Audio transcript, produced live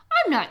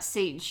not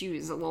saying she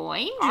was a little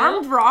angel.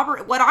 Armed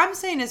robbery. What I'm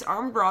saying is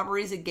armed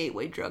robbery is a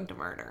gateway drug to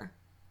murder.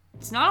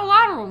 It's not a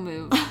lateral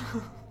move.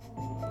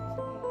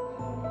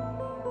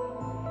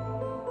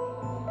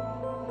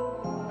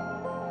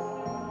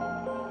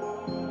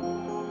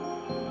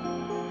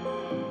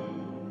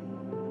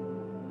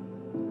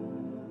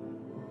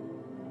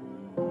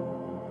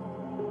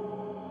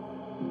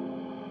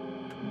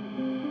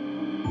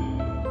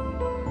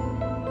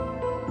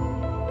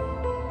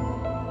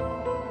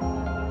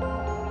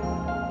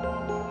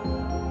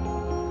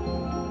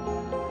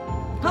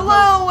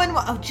 Hello and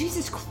oh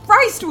Jesus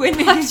Christ,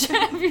 Whitney! I'm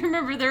trying to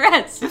remember the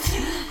rest.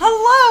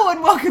 Hello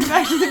and welcome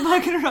back to the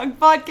Bucket and Rug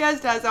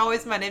podcast. As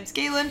always, my name's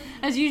Caitlin.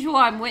 As usual,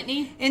 I'm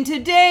Whitney. And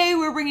today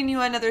we're bringing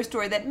you another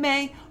story that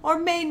may or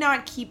may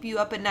not keep you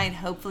up at night.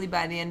 Hopefully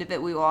by the end of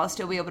it we will all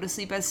still be able to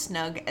sleep as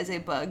snug as a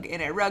bug in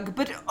a rug.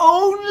 But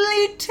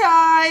only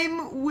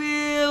time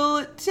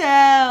will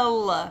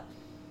tell.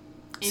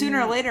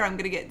 Sooner or later I'm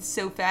going to get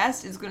so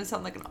fast it's going to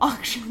sound like an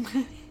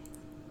auction.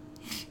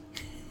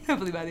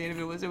 Hopefully by the end of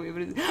it was so able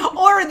to...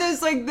 Or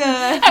there's like the...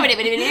 no, like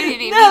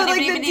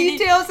the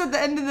details at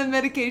the end of the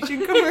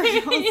medication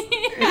commercials.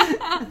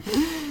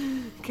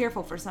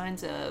 Careful for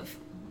signs of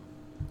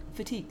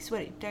fatigue,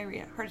 sweating,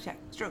 diarrhea, heart attack,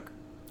 stroke.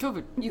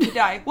 COVID. You could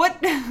die. What?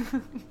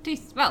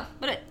 Well,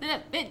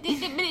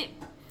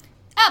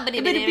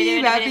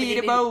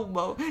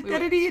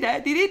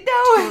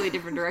 Totally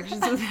different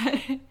directions with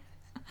that.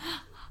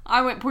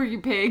 I went Porky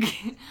Pig.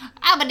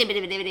 And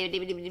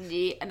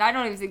I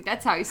don't even think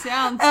that's how he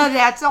sounds. Oh,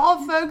 that's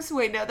all, folks.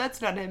 Wait, no, that's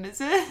not him,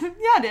 is it?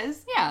 Yeah, it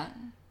is. Yeah.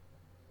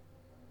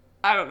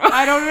 I don't know.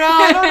 I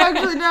don't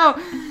actually know.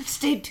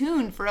 Stay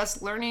tuned for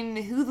us learning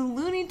who the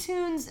Looney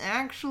Tunes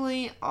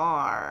actually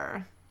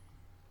are.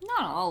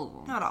 Not all of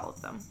them. Not all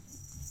of them.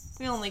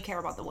 We only care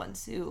about the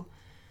ones who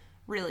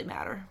really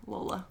matter.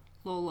 Lola,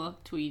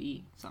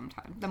 Tweety,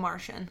 sometimes. The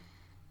Martian.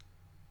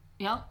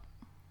 Yep.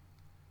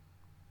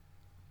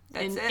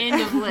 That's it. End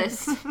of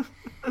list.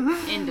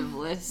 End of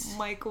list.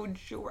 Michael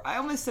Jordan. I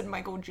almost said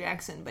Michael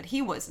Jackson, but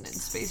he wasn't in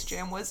Space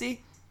Jam, was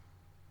he?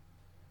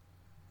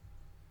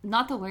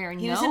 Not the way I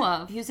know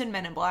of. He was in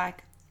Men in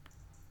Black.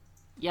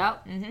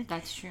 Yep,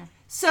 that's true.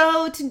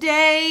 So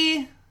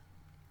today,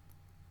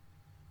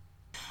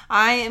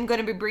 I am going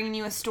to be bringing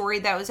you a story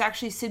that was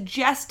actually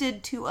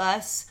suggested to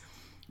us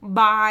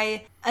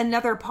by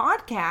another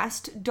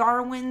podcast,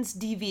 Darwin's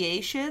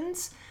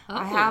Deviations. Oh.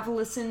 I have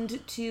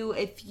listened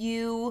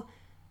to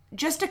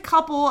just a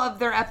couple of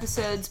their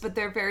episodes, but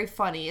they're very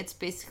funny. It's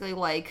basically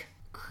like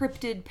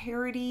cryptid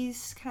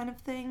parodies kind of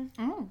thing.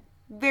 Oh.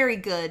 Very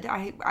good.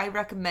 I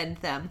recommend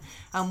them.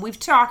 We've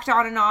talked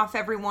on and off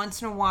every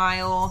once in a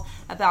while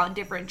about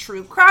different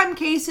true crime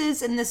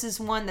cases, and this is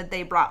one that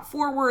they brought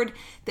forward.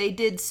 They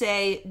did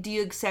say, do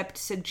you accept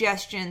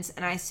suggestions?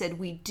 And I said,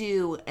 we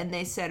do. And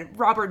they said,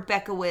 Robert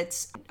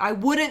Beckowitz, I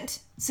wouldn't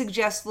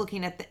suggest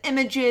looking at the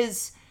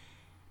images.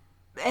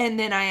 And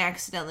then I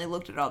accidentally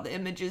looked at all the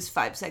images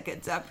 5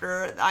 seconds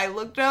after I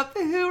looked up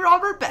who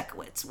Robert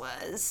Beckowitz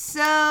was. So...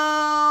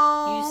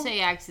 You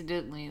say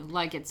accidentally,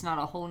 like it's not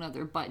a whole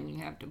nother button you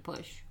have to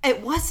push.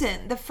 It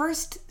wasn't. The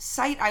first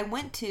site I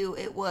went to,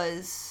 it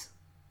was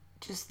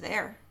just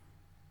there.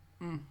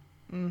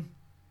 Does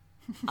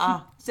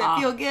that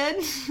feel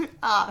good?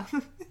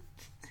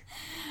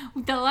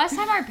 The last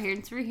time our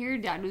parents were here,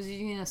 Dad was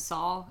using a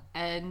saw,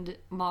 and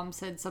Mom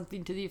said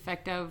something to the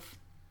effect of,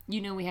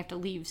 we have to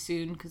leave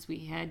soon because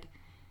we had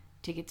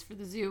tickets for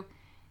the zoo.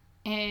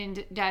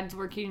 And Dad's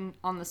working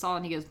on the saw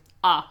and he goes,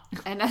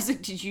 And I was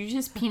like, did you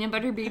just peanut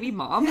butter baby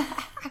Mom? Does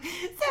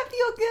that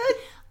feel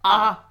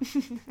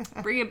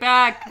good? Bring it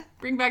back.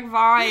 Bring back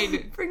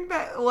Vine. Bring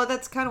back. Well,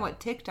 that's kind of what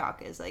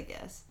TikTok is, I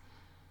guess.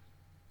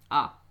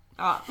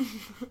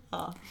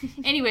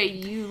 Anyway,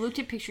 you looked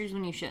at pictures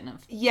when you shouldn't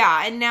have.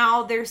 Yeah, and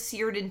now they're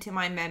seared into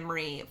my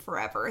memory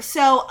forever.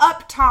 So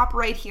up top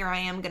right here, I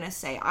am going to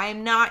say, I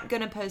am not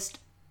going to post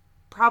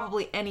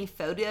probably any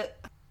photo.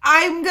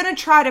 I'm going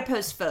to try to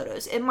post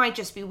photos. It might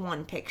just be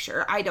one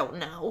picture. I don't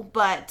know.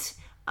 But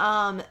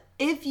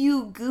if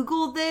you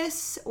Google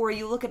this or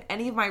you look at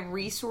any of my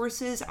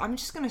resources, I'm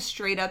just going to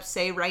straight up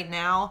say right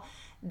now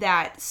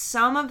that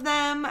some of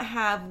them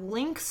have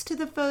links to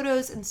the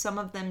photos and some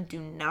of them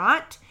do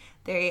not.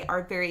 They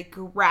are very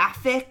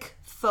graphic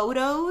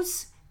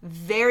photos.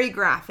 Very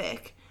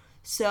graphic.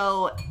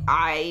 So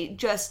I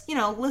just,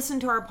 listen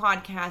to our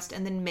podcast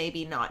and then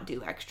maybe not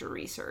do extra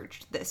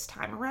research this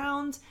time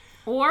around.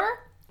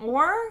 Or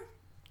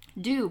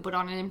do, but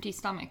on an empty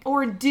stomach.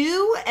 Or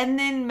do, and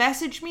then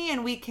message me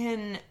and we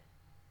can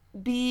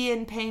be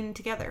in pain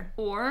together.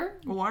 Or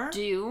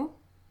do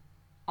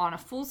on a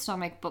full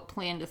stomach, but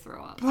plan to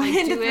throw up.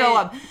 Plan to throw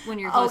up. When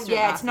you're close to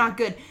it's not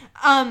good.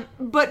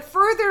 But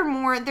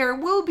furthermore, there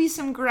will be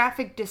some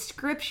graphic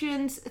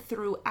descriptions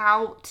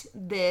throughout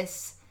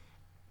this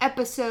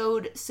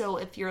episode, so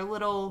if you're a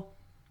little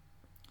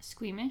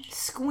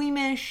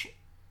squeamish,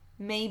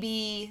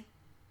 maybe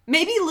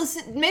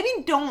listen, maybe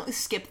don't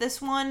skip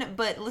this one,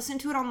 but listen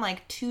to it on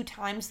like 2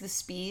 times the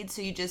speed,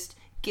 so you just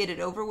get it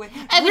over with.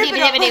 Rip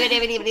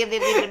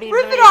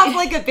it off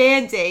like a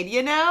Band-Aid,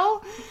 you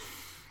know?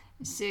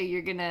 So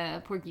you're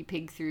gonna Porky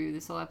Pig through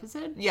this whole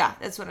episode? Yeah,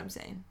 that's what I'm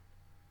saying.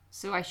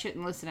 So I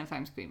shouldn't listen if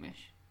I'm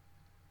squeamish.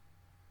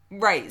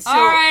 Right. So, all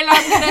right,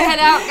 I'm gonna head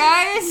out,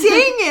 guys.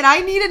 Dang it!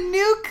 I need a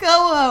new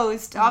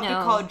co-host. I'll have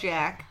to call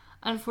Jack.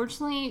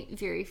 Unfortunately,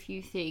 very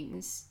few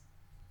things.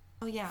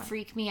 Oh yeah.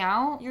 Freak me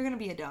out. You're gonna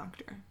be a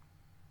doctor.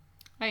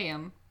 I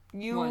am.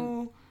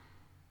 I'm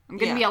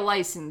gonna be a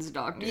licensed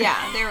doctor.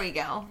 Yeah, there we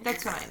go.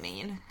 That's what I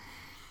mean.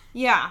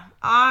 Yeah,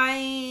 I've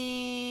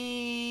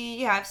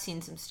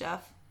seen some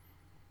stuff.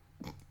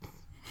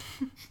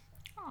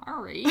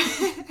 All right.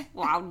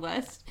 Wild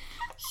West.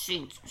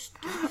 Seen some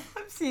stuff.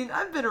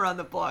 I've been around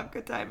the block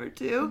a time or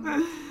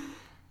two.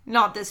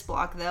 Not this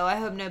block though. I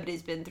hope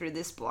nobody's been through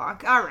this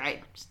block. All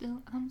right.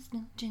 I'm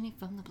still Jenny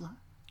from the block.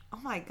 Oh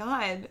my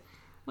god.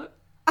 What?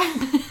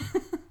 I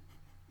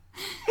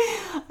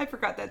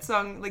forgot that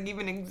song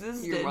even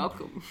existed. You're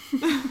welcome.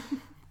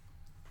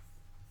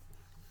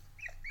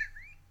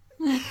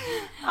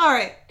 All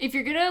right. If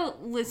you're gonna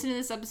listen to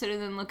this episode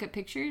and then look at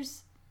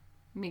pictures,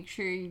 make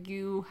sure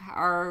you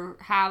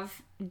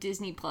have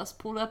Disney Plus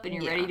pulled up and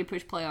you're ready to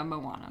push play on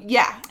Moana.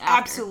 Yeah,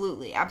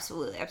 absolutely.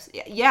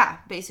 Yeah,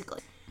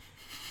 basically.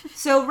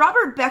 So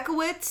Robert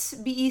Beckowitz,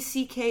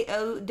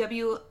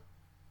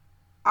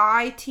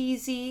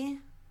 Beckowitz,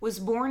 was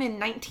born in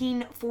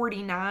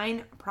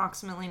 1949,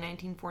 approximately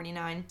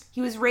 1949.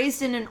 He was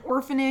raised in an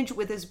orphanage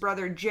with his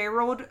brother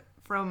Gerald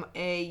from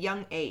a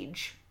young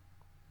age.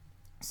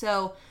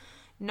 So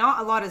not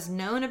a lot is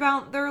known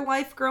about their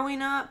life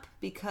growing up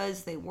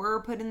because they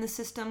were put in the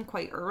system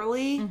quite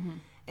early. Mm-hmm.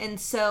 And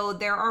so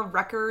there are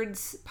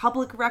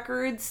public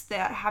records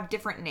that have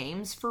different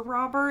names for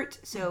Robert.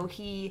 So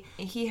he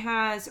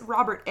has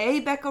Robert A.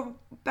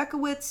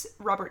 Beckowitz,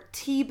 Robert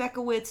T.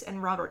 Beckowitz,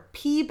 and Robert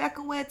P.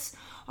 Beckowitz,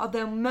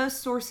 although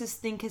most sources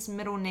think his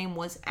middle name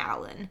was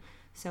Allen.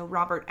 So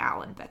Robert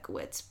Allen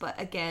Beckowitz. But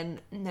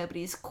again,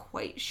 nobody's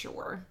quite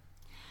sure.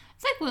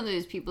 It's like one of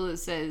those people that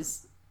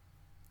says,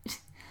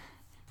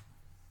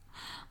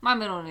 my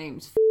middle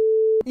name's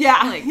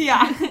yeah.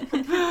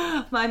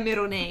 My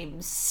middle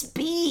name's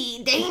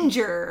Speedy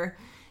Danger.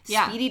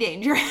 Speedy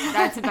Danger.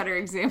 That's a better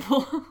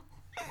example.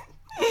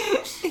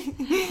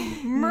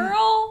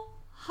 Merle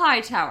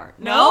Hightower.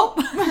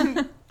 Nope.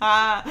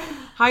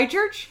 High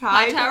Church.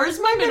 Hightower's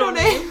my middle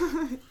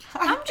name.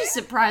 I'm just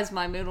surprised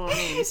my middle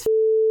name's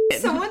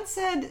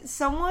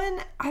Someone,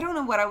 I don't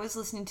know what I was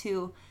listening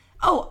to.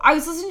 Oh, I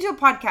was listening to a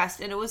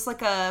podcast, and it was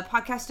like a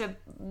podcast of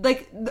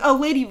like a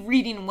lady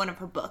reading one of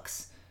her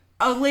books.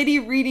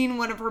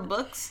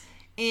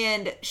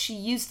 And she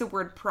used the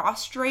word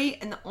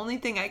prostrate, and the only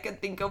thing I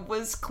could think of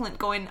was Clint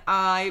going,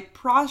 I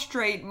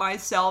prostrate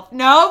myself.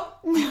 No,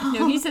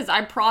 he says,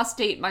 I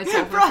prostate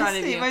myself in front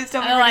of you.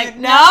 Myself and like,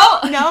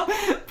 no,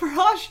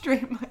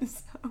 prostrate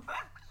myself.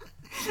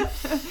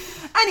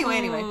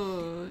 Anyway.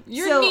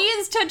 Your knee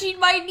is touching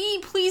my knee.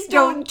 Please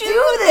don't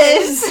do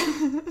this.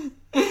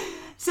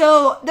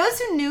 So, those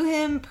who knew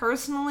him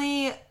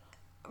personally,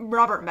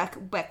 Robert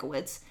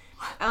Beckowitz,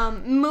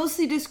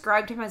 mostly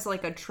described him as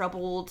like a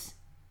troubled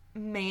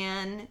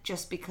man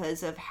just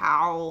because of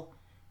how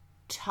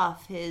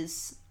tough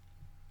his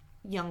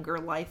younger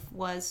life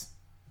was.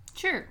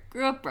 Sure,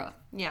 grew up rough.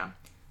 Yeah.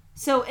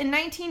 So in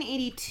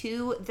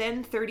 1982,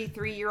 then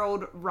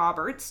 33-year-old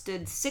Robert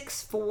stood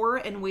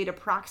 6'4" and weighed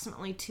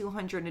approximately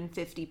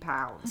 250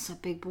 pounds. That's a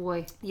big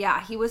boy.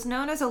 Yeah, he was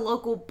known as a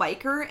local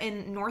biker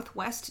in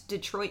northwest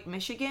Detroit,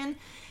 Michigan,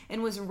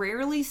 and was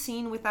rarely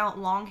seen without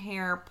long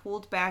hair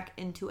pulled back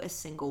into a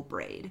single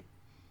braid.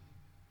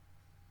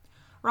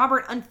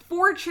 Robert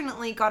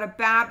unfortunately got a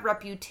bad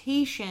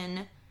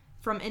reputation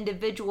from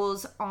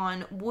individuals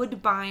on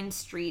Woodbine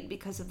Street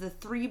because of the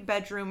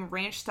 3-bedroom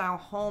ranch-style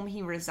home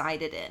he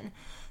resided in.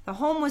 The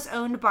home was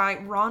owned by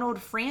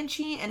Ronald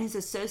Franchi and his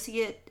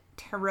associate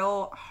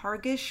Terrell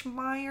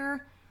Hargesheimer,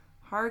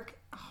 I'm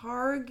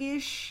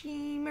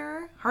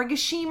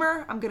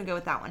going to go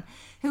with that one,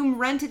 whom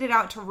rented it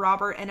out to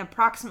Robert and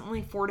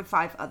approximately 4 to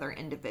 5 other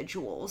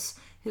individuals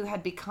who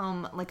had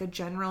become like a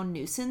general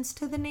nuisance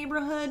to the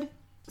neighborhood.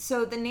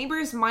 So the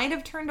neighbors might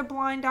have turned a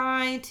blind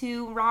eye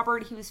to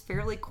Robert. He was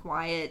fairly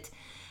quiet.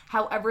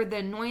 However, the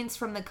annoyance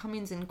from the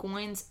comings and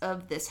goings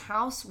of this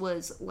house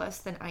was less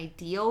than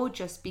ideal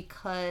just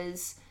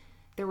because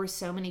there were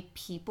so many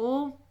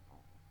people.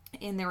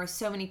 And there were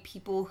so many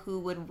people who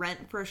would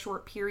rent for a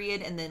short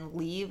period and then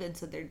leave. And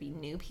so there'd be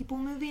new people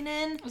moving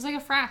in. It was like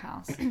a frat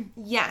house.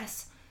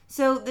 Yes.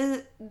 So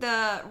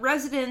the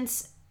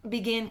residents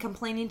began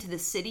complaining to the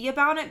city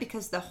about it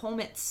because the home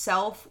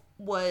itself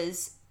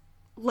was...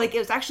 like, it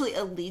was actually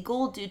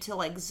illegal due to,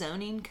 like,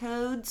 zoning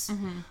codes.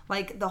 Mm-hmm.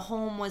 Like, the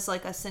home was,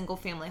 like, a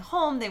single-family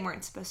home. They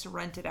weren't supposed to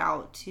rent it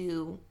out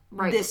to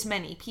this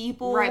many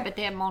people. Right, but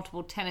they had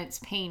multiple tenants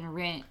paying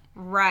rent.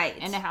 Right.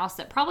 In a house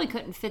that probably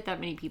couldn't fit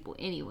that many people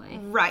anyway.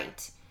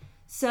 Right.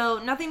 So,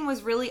 nothing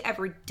was really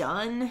ever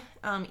done,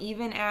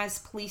 even as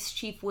Police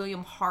Chief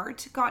William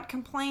Hart got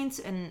complaints.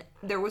 And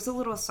there was a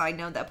little side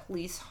note that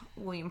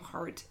William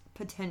Hart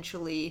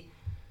potentially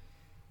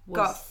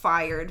got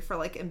fired for,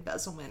 like,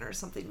 embezzlement or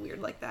something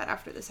weird like that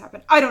after this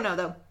happened. I don't know,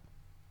 though.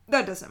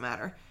 That doesn't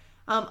matter.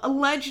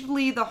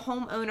 Allegedly, the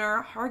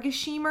homeowner,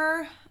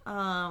 Hargesheimer,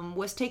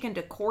 was taken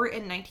to court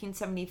in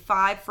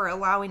 1975 for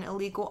allowing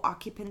illegal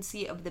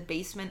occupancy of the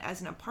basement as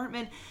an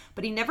apartment,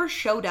 but he never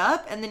showed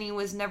up, and then he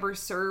was never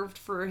served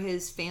for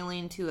his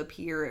failing to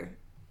appear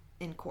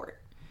in court.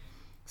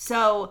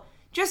 So,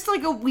 just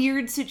like a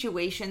weird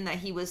situation that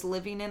he was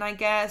living in, I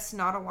guess.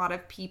 Not a lot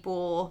of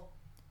people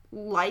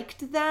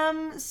liked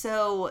them,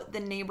 so the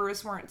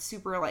neighbors weren't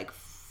super, like,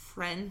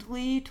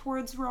 friendly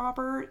towards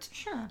Robert.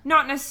 Sure.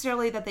 Not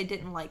necessarily that they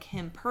didn't like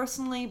him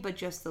personally, but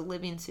just the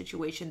living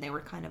situation they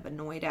were kind of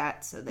annoyed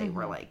at, so they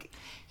were like...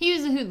 He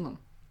was a hoodlum.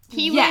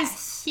 He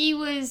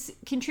was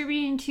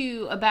contributing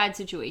to a bad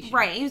situation.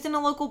 Right. He was in a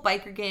local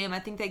biker game. I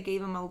think they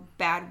gave him a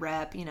bad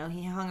rep. You know,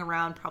 he hung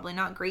around probably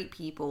not great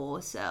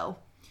people, so...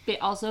 But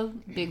also,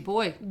 big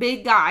boy.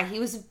 Big guy. He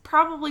was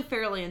probably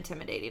fairly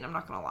intimidating, I'm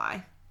not gonna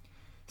lie.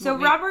 So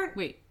Robert...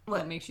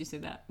 What makes you say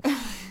that?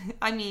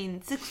 I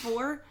mean,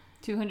 6'4",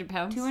 200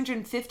 pounds?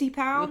 250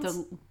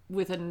 pounds.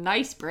 With a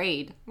nice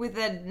braid. With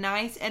a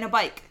nice... And a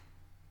bike.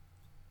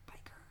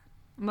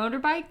 Biker.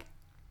 Motorbike?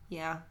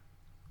 Yeah.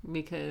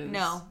 Because...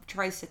 No.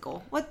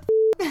 Tricycle. What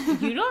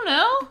You don't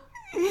know?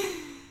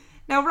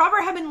 Now,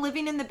 Robert had been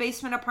living in the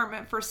basement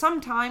apartment for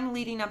some time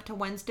leading up to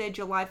Wednesday,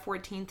 July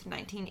 14th,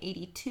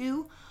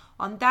 1982.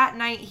 On that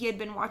night, he had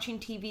been watching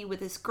TV with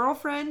his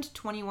girlfriend,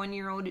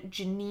 21-year-old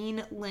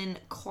Janine Lynn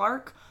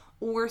Clark,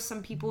 or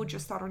some people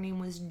just thought her name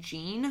was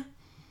Jean.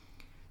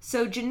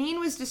 So Janine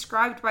was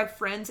described by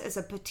friends as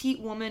a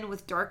petite woman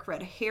with dark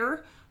red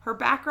hair. Her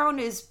background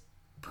is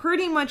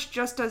pretty much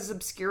just as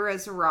obscure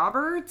as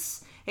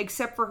Robert's,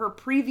 except for her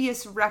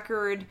previous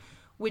record,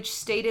 which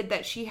stated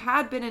that she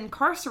had been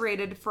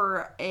incarcerated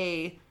for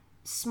a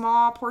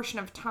small portion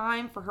of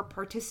time for her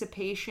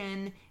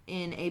participation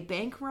in a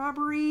bank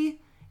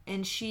robbery,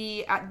 and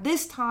she, at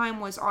this time,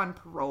 was on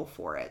parole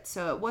for it.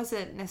 So it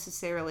wasn't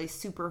necessarily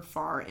super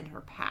far in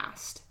her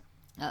past.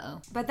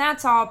 Uh-oh. But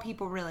that's all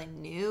people really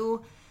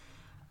knew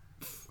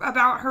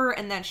about her,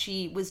 and that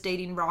she was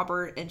dating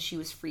Robert, and she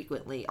was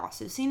frequently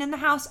also seen in the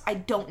house. I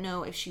don't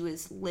know if she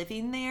was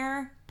living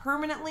there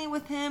permanently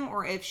with him,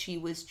 or if she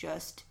would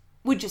just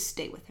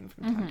stay with him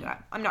from time to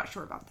time. I'm not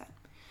sure about that.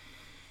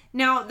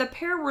 Now, the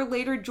pair were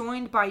later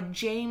joined by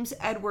James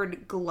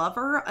Edward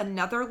Glover,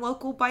 another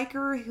local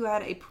biker who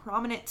had a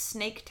prominent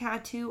snake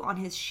tattoo on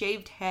his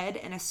shaved head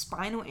and a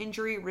spinal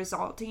injury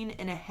resulting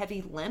in a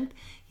heavy limp.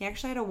 He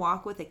actually had to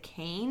walk with a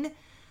cane.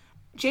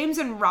 James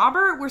and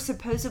Robert were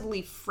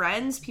supposedly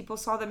friends. People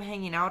saw them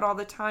hanging out all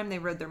the time. They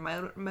rode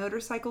their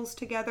motorcycles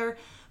together.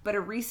 But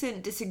a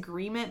recent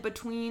disagreement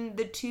between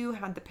the two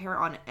had the pair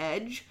on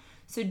edge.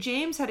 So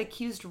James had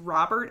accused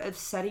Robert of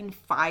setting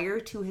fire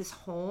to his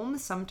home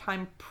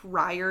sometime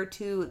prior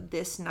to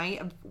this night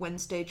of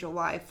Wednesday,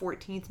 July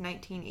 14th,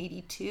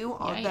 1982.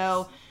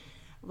 Although,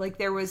 like,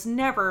 there was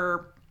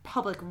never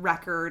public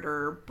record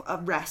or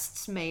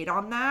arrests made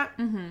on that.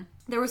 Mm-hmm.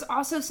 There was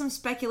also some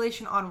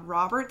speculation on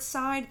Robert's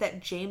side that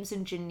James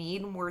and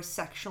Janine were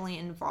sexually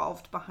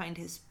involved behind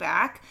his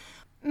back.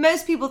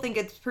 Most people think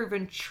it's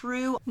proven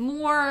true.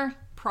 More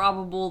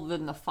probable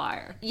than the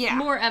fire. Yeah.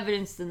 More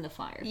evidence than the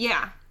fire.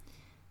 Yeah.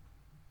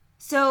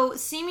 So,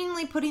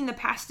 seemingly putting the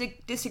past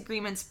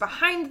disagreements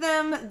behind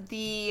them,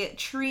 the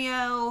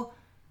trio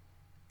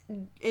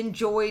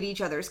enjoyed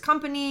each other's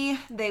company.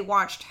 They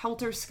watched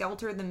Helter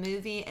Skelter, the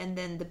movie, and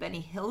then the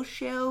Benny Hill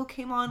Show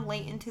came on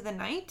late into the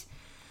night.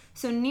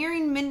 So,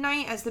 nearing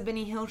midnight, as the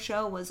Benny Hill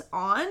Show was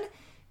on,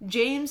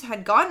 James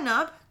had gotten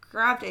up,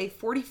 grabbed a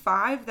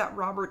 .45 that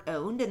Robert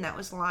owned and that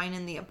was lying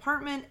in the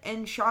apartment,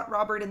 and shot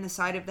Robert in the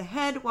side of the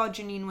head while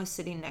Janine was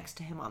sitting next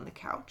to him on the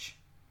couch.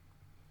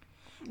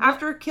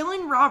 After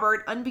killing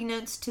Robert,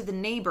 unbeknownst to the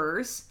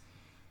neighbors,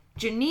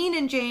 Janine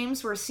and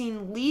James were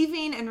seen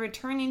leaving and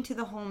returning to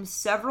the home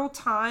several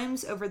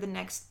times over the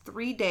next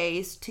 3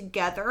 days,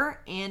 together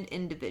and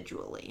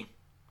individually.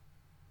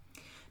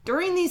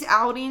 During these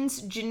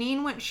outings,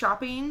 Janine went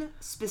shopping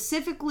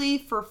specifically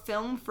for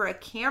film for a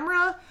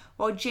camera,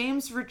 while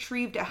James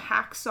retrieved a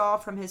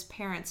hacksaw from his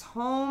parents'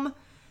 home.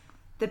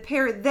 The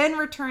pair then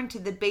returned to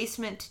the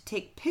basement to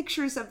take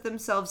pictures of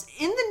themselves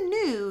in the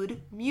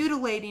nude,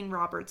 mutilating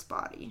Robert's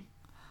body.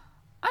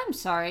 I'm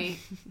sorry.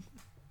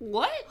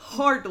 What?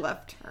 Hard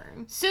left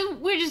turn. So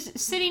we're just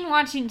sitting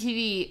watching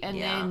TV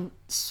and then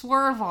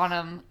Swerve on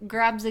him,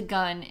 grabs a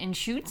gun and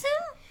shoots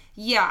him?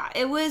 Yeah,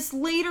 it was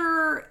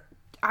later...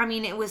 I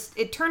mean,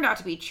 it turned out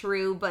to be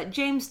true, but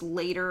James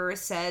later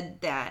said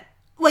that,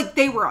 like,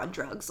 they were on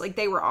drugs. Like,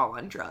 they were all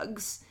on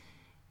drugs.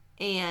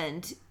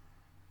 And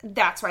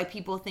that's why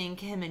people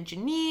think him and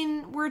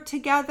Janine were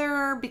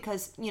together,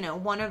 because, you know,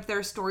 one of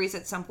their stories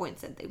at some point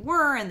said they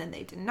were, and then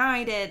they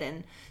denied it.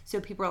 And so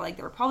people are like,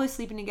 they were probably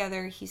sleeping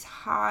together. He's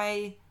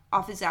high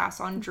off his ass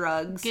on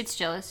drugs. Gets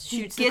jealous,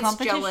 shoots the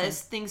competition. Gets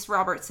jealous, thinks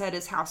Robert set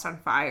his house on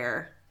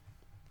fire,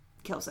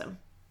 kills him.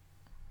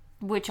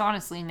 Which,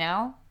 honestly,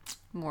 now...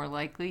 more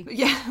likely.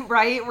 Yeah,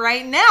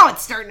 right now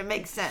it's starting to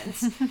make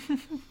sense.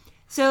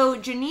 So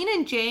Janine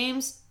and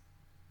James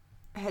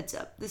Heads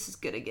up, this is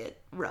gonna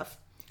get rough.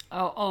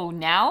 Oh,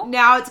 now?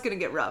 Now it's gonna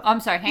get rough. I'm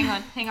sorry, hang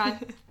on.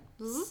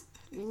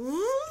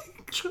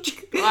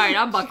 Alright,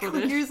 I'm buckled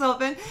Click in.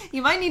 yourself in.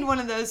 You might need one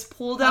of those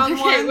pull down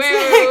Okay, ones.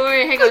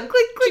 wait, hang on.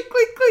 Click, click,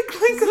 click, click,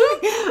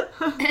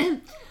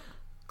 click.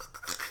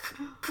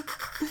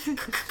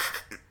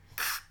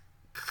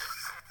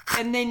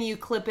 And then you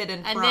clip it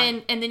in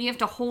front. And then you have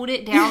to hold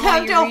it down You while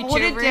have you to reach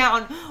hold over. it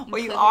down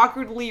while you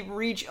awkwardly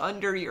reach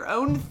under your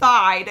own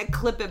thigh to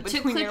clip it To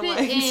between clip your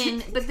it legs.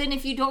 in, but then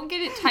if you don't get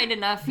it tight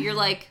enough, you're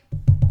like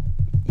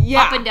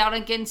Yeah. up and down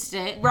against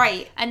it.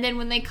 Right. And then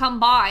when they come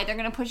by, they're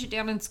going to push it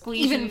down and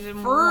squeeze Even you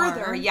even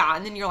further. more. Yeah.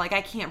 And then you're like,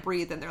 I can't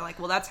breathe. And they're like,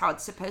 well, that's how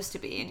it's supposed to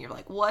be. And you're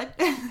like, what?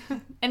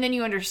 And then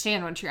you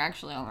understand once you're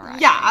actually on the ride.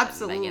 Yeah, I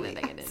absolutely.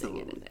 get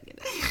it.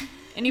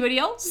 Anybody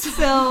else?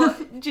 So,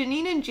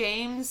 Janine and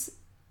James...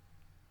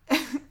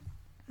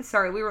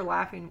 Sorry, we were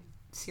laughing.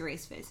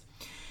 Serious face.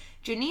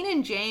 Janine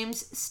and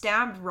James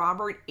stabbed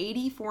Robert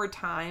 84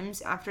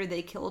 times after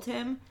they killed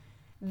him.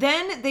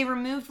 Then they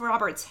removed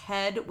Robert's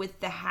head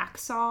with the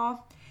hacksaw.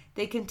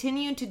 They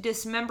continued to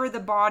dismember the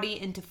body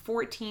into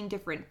 14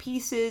 different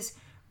pieces,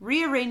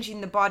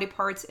 rearranging the body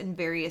parts in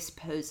various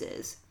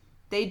poses.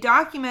 They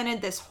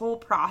documented this whole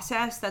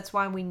process. That's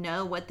why we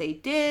know what they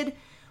did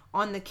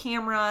on the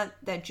camera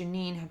that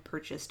Janine had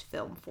purchased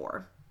film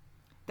for.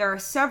 There are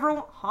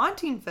several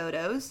haunting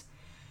photos,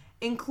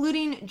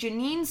 including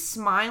Janine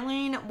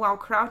smiling while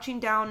crouching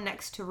down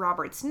next to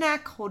Robert's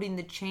neck, holding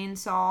the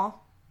chainsaw.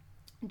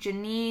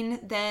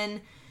 Janine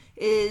then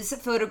is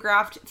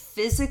photographed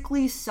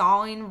physically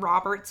sawing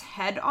Robert's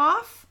head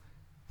off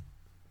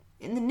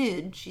in the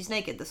nude. She's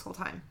naked this whole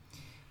time.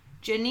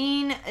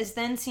 Janine is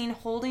then seen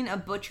holding a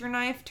butcher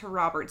knife to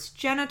Robert's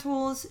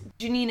genitals.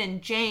 Janine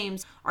and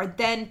James are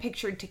then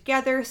pictured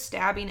together,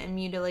 stabbing and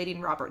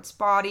mutilating Robert's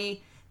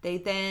body. They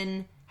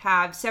then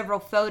have several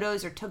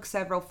photos, or took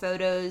several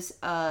photos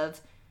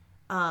of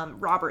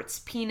Robert's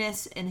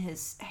penis in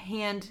his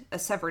hand, a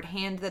severed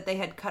hand that they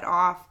had cut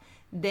off.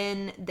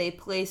 Then they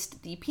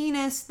placed the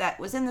penis that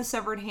was in the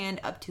severed hand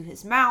up to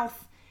his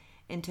mouth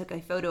and took a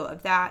photo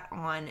of that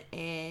on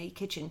a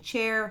kitchen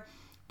chair.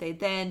 They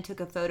then took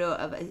a photo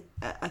of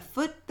a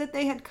foot that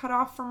they had cut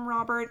off from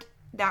Robert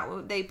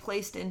that they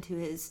placed into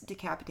his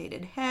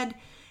decapitated head.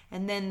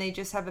 And then they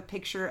just have a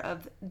picture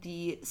of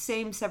the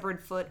same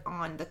severed foot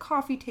on the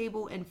coffee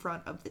table in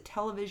front of the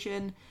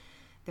television.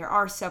 There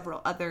are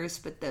several others,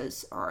 but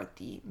those are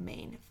the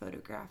main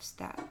photographs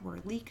that were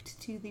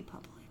leaked to the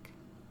public.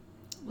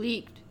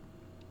 Leaked.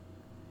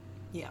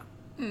 Yeah.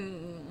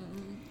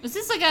 This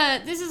is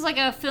like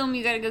a film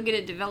you gotta go get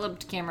a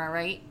developed camera,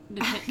 right?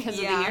 Because of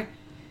the year.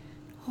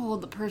 Oh,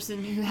 the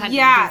person who had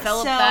to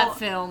develop that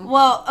film.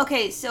 Well,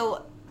 okay,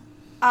 so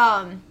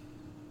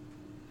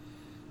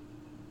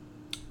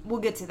we'll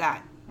get to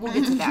that.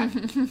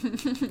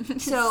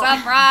 So,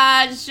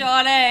 surprise,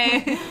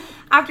 shorty!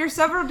 After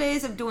several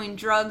days of doing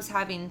drugs,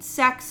 having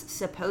sex,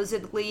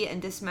 supposedly,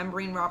 and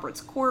dismembering Robert's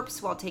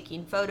corpse while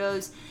taking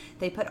photos,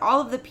 they put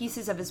all of the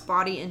pieces of his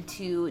body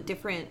into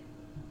different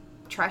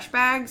trash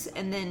bags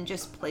and then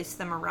just placed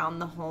them around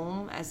the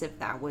home as if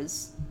that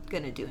was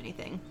going to do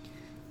anything.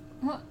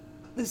 What?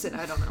 Listen,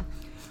 I don't know.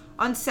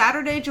 On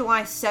Saturday,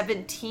 July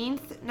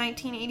 17th,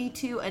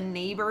 1982, a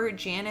neighbor,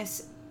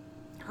 Janice,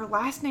 her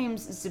last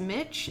name's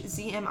Zmich,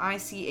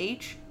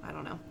 Z-M-I-C-H, I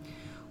don't know,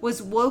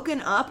 was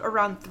woken up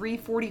around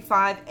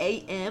 3:45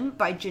 a.m.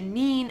 by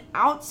Janine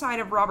outside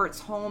of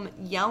Robert's home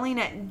yelling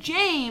at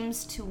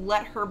James to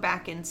let her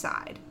back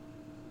inside.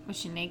 Was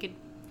she naked?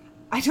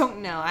 I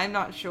don't know. I'm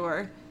not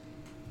sure.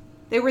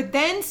 They were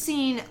then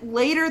seen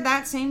later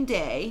that same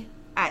day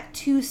at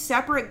two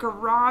separate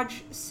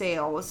garage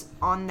sales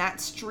on that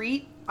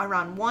street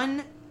around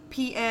 1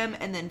 p.m.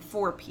 and then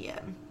 4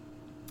 p.m.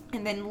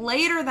 And then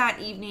later that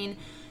evening,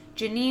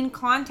 Janine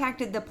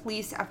contacted the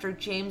police after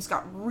James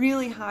got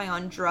really high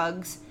on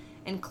drugs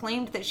and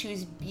claimed that she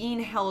was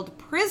being held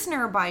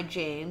prisoner by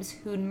James,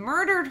 who'd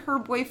murdered her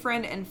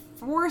boyfriend and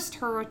forced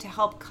her to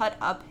help cut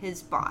up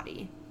his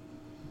body.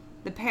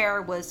 The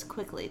pair was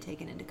quickly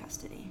taken into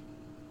custody.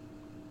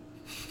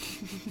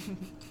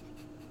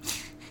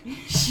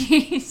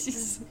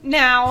 Jesus.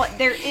 Now,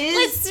 there is...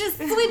 Let's just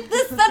sweep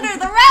this under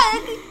the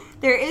rug!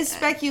 There is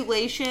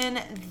speculation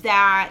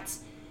that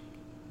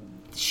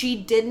she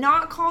did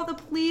not call the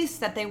police,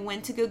 that they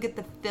went to go get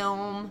the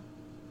film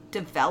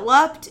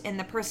developed, and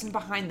the person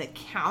behind the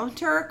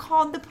counter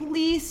called the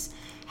police.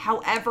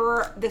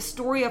 However, the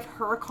story of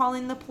her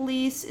calling the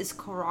police is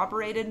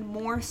corroborated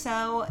more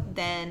so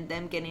than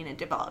them getting it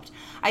developed.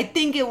 I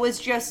think it was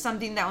just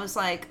something that was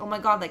like, oh my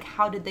god, like,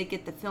 how did they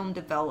get the film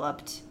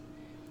developed?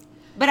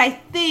 But I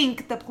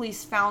think the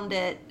police found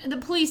it. The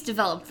police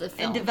developed the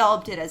film. And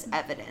developed it as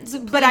evidence.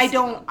 But I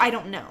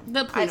don't know.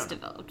 The police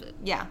developed it.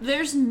 Yeah.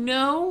 There's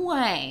no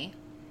way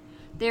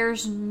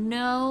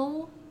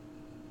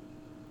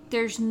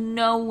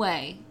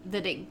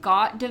that it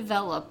got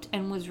developed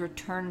and was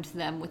returned to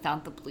them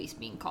without the police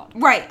being called.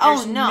 Right.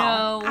 There's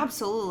no.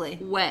 Absolutely.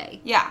 Way.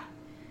 Yeah.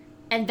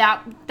 And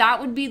that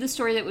would be the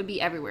story that would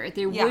be everywhere.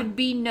 There Yeah. would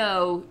be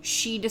no,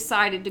 she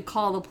decided to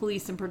call the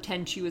police and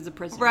pretend she was a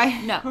prisoner.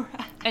 Right. No.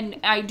 Right. And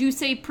I do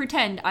say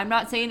pretend. I'm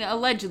not saying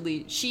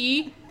allegedly.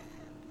 She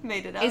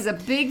Made it up. is a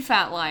big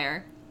fat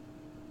liar.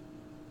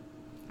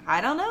 I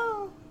don't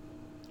know.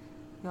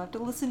 You'll have to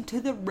listen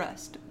to the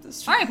rest of the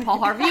story. All right, Paul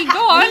Harvey,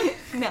 go on.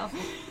 No.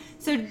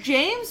 So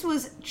James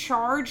was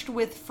charged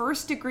with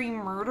first-degree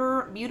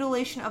murder,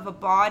 mutilation of a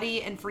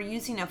body, and for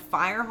using a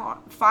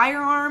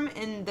firearm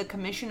in the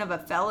commission of a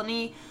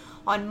felony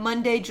on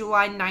Monday,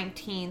 July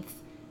 19th,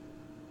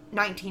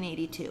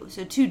 1982.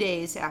 So 2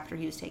 days after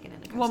he was taken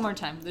into custody. One more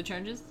time, the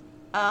charges?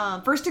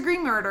 First-degree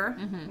murder,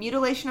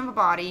 mutilation of a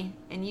body,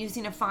 and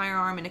using a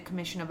firearm in a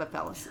commission of a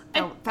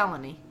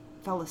felony.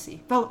 I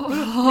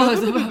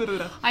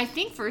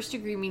think first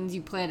degree means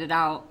you planned it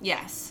out.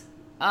 Yes.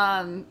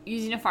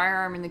 Using a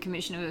firearm in the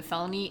commission of a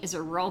felony is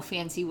a real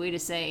fancy way to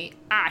say,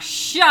 I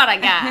shot a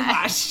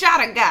guy. I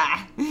shot a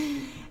guy.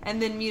 And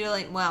then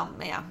mutilate, well,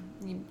 yeah.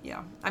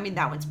 Yeah. I mean,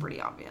 that one's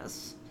pretty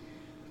obvious.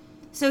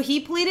 So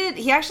he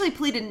actually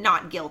pleaded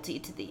not guilty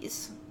to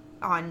these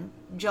on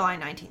July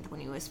 19th when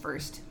he was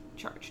first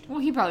charged. Well,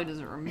 he probably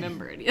doesn't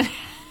remember it either.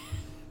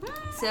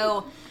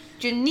 So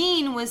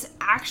Janine was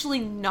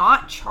actually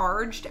not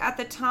charged at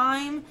the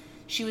time.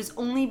 She was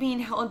only being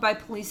held by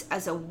police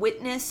as a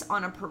witness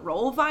on a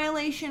parole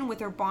violation with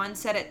her bond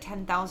set at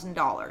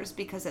 $10,000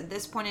 because at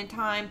this point in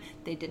time,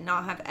 they did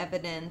not have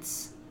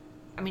evidence.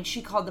 I mean,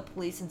 she called the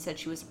police and said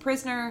she was a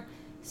prisoner,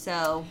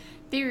 so...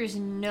 There is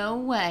no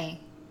way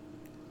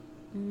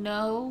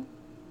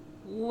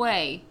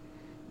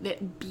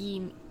that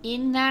being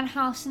in that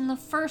house in the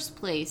first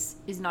place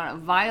is not a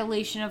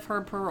violation of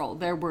her parole.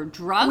 There were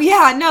drugs.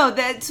 Yeah, no,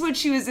 that's what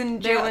she was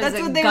in jail. That's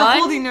what they were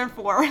holding her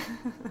for.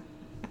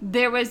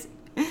 There was...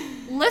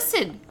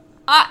 Listen,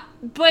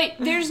 but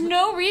there's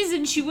no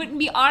reason she wouldn't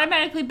be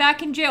automatically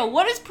back in jail.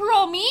 What does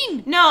parole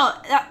mean? No,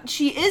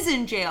 she is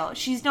in jail.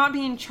 She's not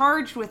being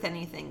charged with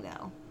anything,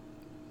 though.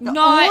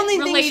 Not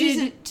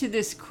related to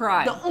this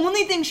crime. The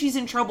only thing she's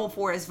in trouble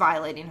for is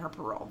violating her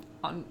parole.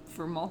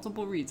 For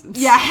multiple reasons.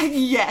 Yeah,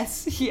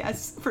 yes.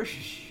 For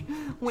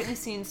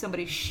witnessing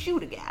somebody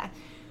shoot a guy.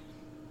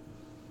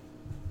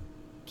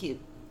 Cute.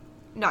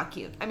 Not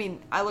cute. I mean,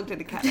 I looked at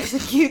the cat. I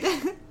said cute.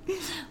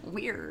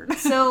 Weird.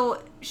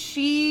 So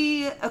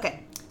she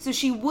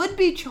would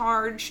be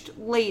charged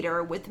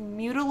later with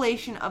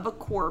mutilation of a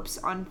corpse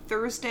on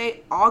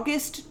Thursday,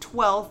 August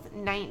 12th,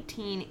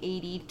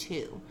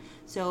 1982.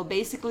 So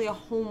basically a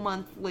whole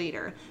month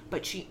later.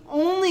 But she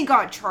only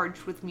got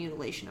charged with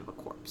mutilation of a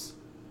corpse.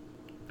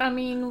 I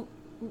mean,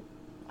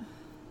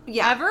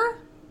 yeah. Ever?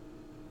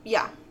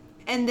 Yeah.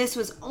 And this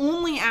was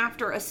only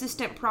after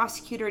Assistant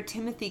Prosecutor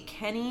Timothy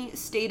Kenny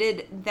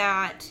stated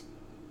that,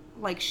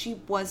 like, she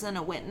wasn't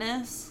a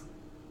witness.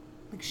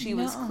 Like, she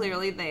was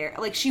clearly there.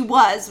 Like, she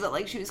was, but,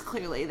 like, she was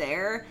clearly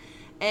there.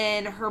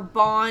 And her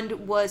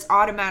bond was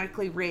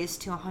automatically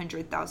raised to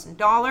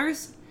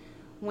 $100,000.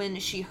 When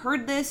she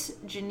heard this,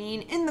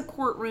 Janine in the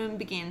courtroom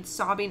began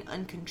sobbing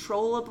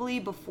uncontrollably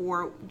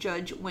before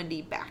Judge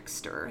Wendy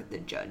Baxter, the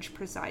judge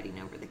presiding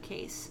over the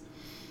case.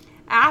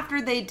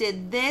 After they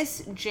did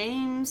this,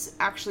 James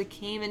actually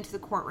came into the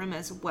courtroom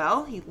as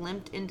well. He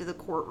limped into the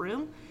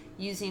courtroom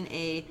using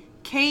a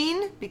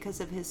cane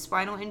because of his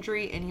spinal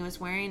injury, and he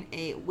was wearing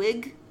a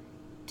wig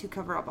to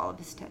cover up all of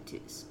his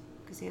tattoos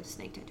because he had a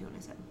snake tattoo on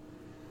his head.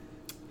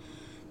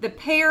 The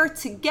pair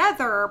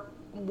together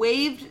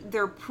waived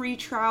their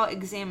pre-trial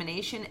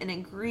examination and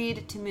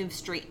agreed to move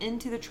straight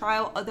into the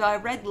trial, although I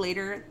read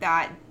later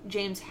that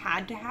James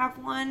had to have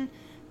one,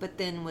 but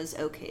then was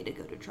okay to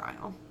go to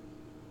trial.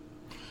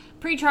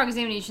 Pre-trial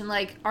examination,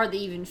 like, are they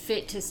even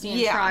fit to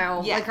stand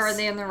trial? Yes. Like, are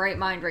they in the right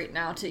mind right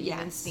now to even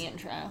Yes. stand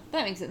trial?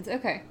 That makes sense.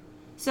 Okay.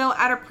 So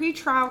at a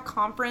pre-trial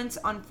conference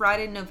on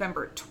Friday,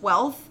 November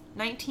 12th,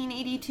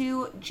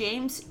 1982,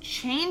 James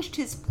changed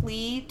his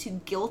plea to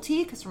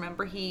guilty, because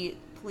remember, he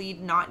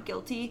pleaded not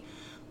guilty.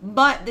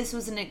 But this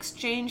was in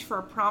exchange for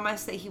a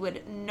promise that he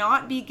would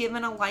not be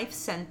given a life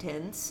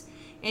sentence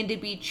and to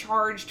be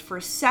charged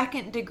for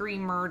second-degree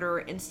murder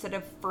instead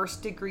of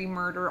first-degree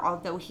murder,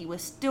 although he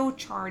was still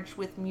charged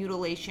with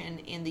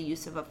mutilation and the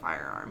use of a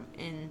firearm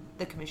in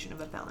the commission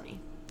of a felony.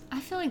 I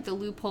feel like the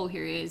loophole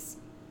here is,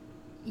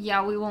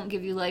 yeah, we won't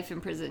give you life in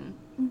prison.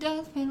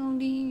 Death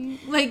penalty.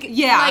 Like,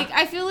 yeah. Like,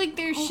 I feel like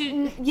there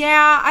should...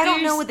 Yeah, I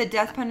don't know what the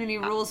death penalty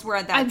rules were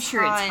at that time. I'm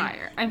sure it's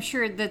higher. I'm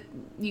sure that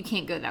you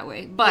can't go that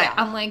way. But yeah.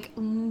 I'm like,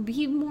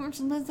 be more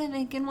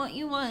specific in what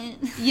you want.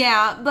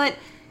 Yeah, but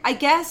I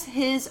guess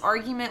his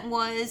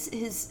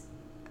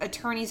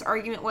attorney's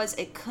argument was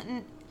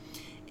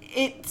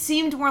it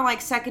seemed more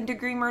like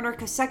second-degree murder,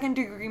 because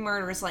second-degree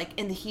murder is, like,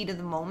 in the heat of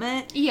the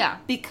moment. Yeah.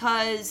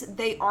 Because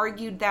they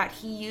argued that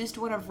he used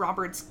one of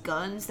Robert's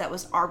guns that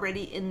was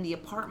already in the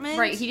apartment.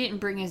 Right, he didn't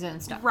bring his own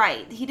stuff.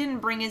 Right, he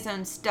didn't bring his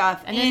own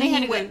stuff. And then they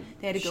had to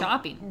go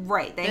shopping.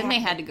 Right. They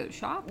had to go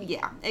shopping.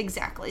 Yeah,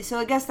 exactly. So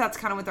I guess that's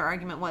kind of what their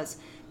argument was.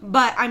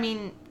 But, I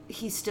mean,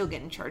 he's still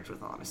getting charged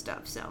with a lot of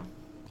stuff, so...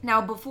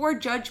 Now, before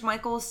Judge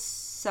Michael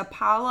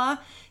Sapala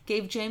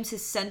gave James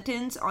his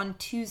sentence on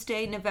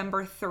Tuesday,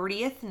 November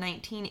 30th,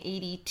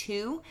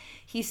 1982,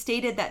 he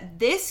stated that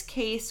this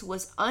case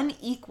was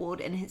unequaled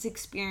in his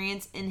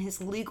experience in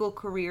his legal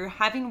career,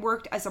 having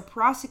worked as a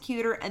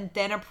prosecutor and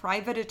then a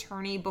private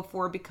attorney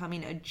before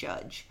becoming a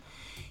judge.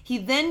 He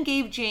then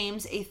gave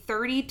James a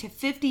 30 to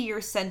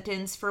 50-year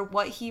sentence for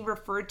what he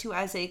referred to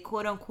as a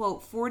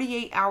quote-unquote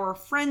 48-hour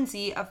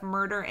frenzy of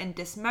murder and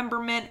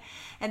dismemberment.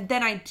 And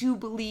then I do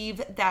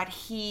believe that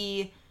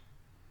he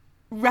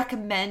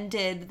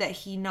recommended that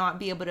he not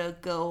be able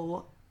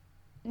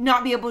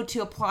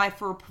to apply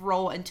for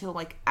parole until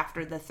like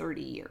after the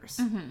 30 years.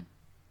 Mm-hmm.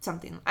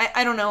 Something.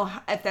 I don't know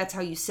if that's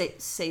how you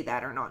say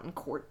that or not in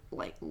court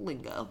like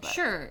lingo. But.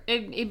 Sure.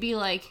 It'd be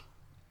like,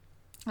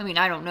 I mean,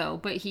 I don't know,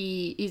 but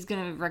he's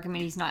going to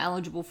recommend he's not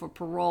eligible for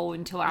parole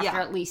until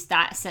after at least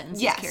that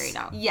sentence is carried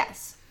out.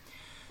 Yes.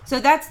 So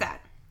that's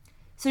that.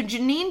 So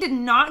Janine did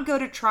not go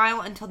to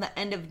trial until the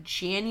end of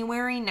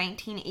January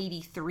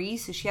 1983.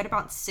 So she had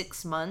about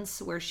 6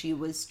 months where she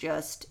was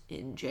just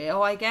in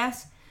jail, I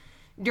guess.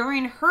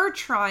 During her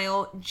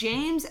trial,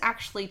 James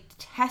actually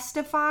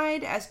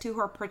testified as to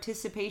her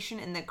participation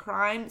in the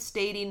crime,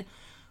 stating,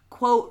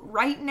 quote,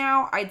 "Right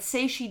now, I'd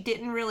say she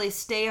didn't really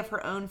stay of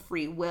her own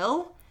free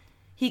will."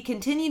 He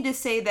continued to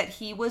say that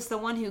he was the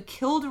one who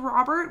killed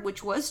Robert,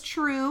 which was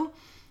true,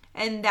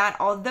 and that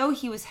although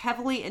he was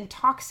heavily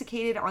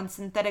intoxicated on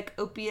synthetic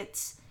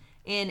opiates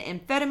and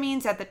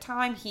amphetamines at the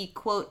time, he,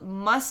 quote,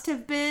 "must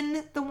have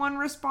been the one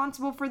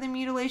responsible for the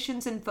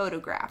mutilations and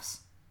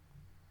photographs."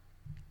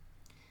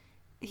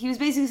 He was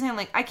basically saying,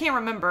 like, I can't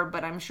remember,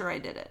 but I'm sure I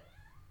did it.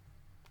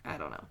 I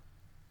don't know.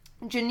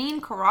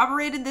 Janine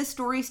corroborated this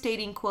story,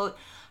 stating, quote,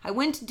 "I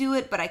went to do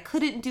it, but I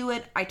couldn't do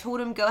it. I told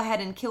him go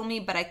ahead and kill me,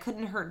 but I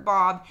couldn't hurt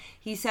Bob.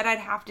 He said I'd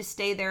have to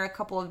stay there a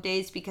couple of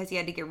days because he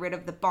had to get rid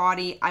of the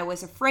body. I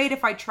was afraid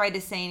if I tried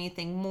to say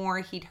anything more,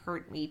 he'd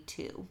hurt me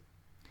too."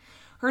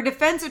 Her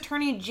defense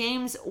attorney,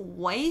 James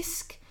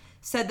Weisk,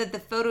 said that the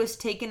photos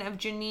taken of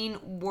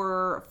Janine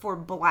were for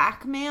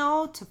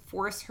blackmail to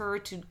force her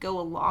to go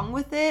along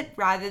with it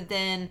rather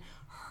than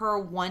her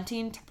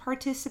wanting to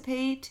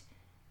participate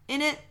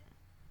in it.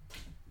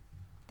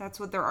 That's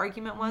what their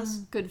argument was.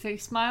 Good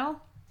face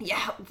smile?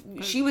 Yeah,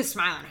 she was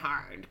smiling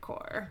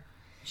hardcore.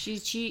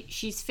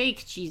 She's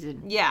fake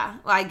cheesing. Yeah,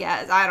 I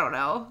guess. I don't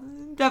know.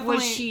 Definitely.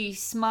 Was she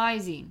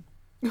smizing?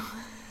 I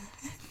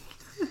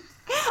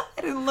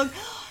didn't look.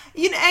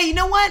 You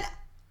know what?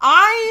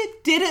 I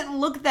didn't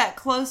look that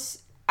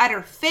close at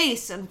her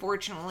face,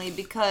 unfortunately,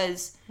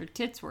 because her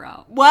tits were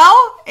out.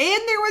 Well,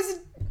 and there was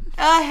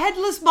a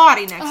headless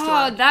body next to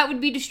her. Oh, that would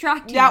be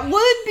distracting. That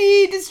would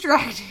be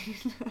distracting.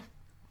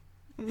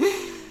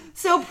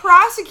 So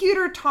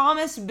prosecutor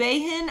Thomas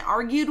Behan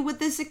argued with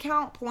this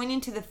account,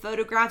 pointing to the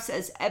photographs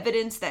as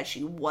evidence that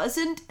she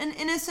wasn't an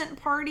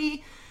innocent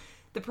party.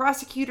 The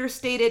prosecutor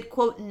stated,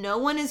 quote, "No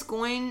one is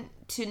going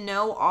to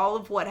know all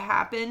of what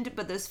happened,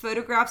 but those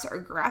photographs are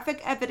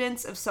graphic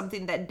evidence of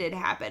something that did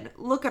happen.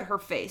 Look at her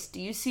face.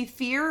 Do you see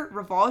fear,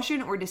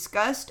 revulsion, or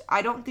disgust?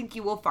 I don't think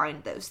you will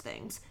find those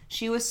things."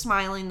 She was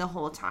smiling the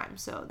whole time,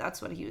 so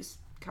that's what he was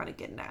kind of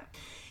getting at.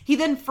 He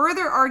then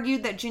further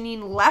argued that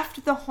Janine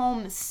left the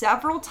home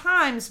several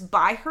times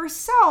by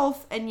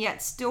herself and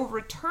yet still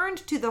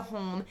returned to the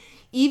home,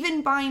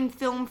 even buying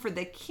film for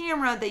the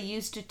camera they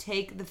used to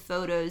take the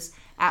photos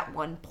at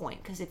one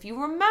point. Because if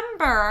you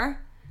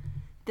remember,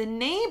 the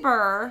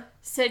neighbor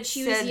said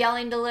she was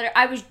yelling to let her...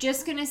 I was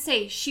just going to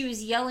say, she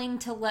was yelling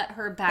to let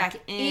her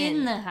back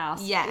in the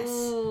house. Yes.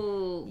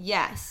 Ooh.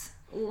 Yes.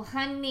 Oh,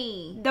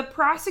 honey. The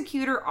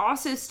prosecutor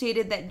also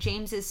stated that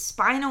James's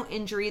spinal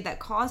injury that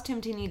caused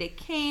him to need a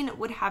cane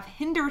would have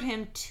hindered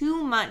him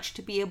too much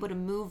to be able to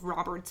move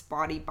Robert's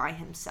body by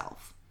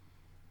himself.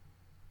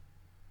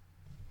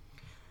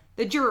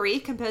 The jury,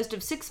 composed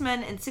of 6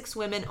 men and 6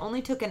 women,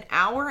 only took an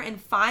hour and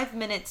 5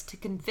 minutes to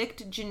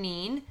convict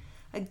Janine.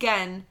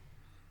 Again,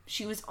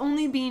 she was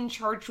only being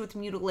charged with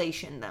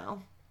mutilation,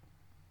 though.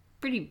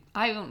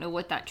 I don't know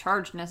what that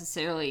charge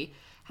necessarily,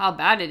 how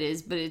bad it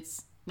is, but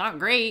it's not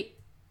great.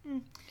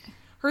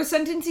 Her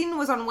sentencing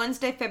was on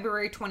Wednesday,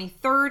 February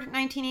 23rd,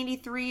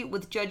 1983,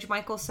 with Judge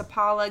Michael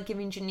Sapala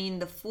giving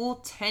Janine the full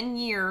 10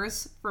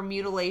 years for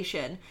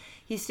mutilation.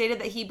 He stated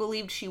that he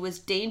believed she was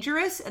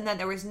dangerous and that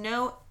there was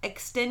no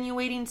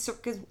extenuating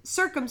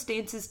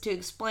circumstances to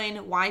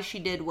explain why she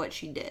did what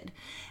she did.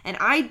 And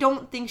I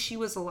don't think she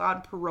was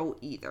allowed parole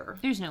either.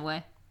 There's no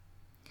way.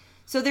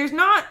 So there's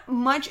not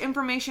much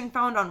information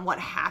found on what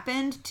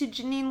happened to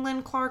Janine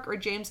Lynn Clark or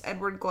James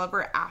Edward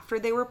Glover after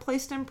they were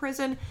placed in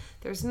prison.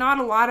 There's not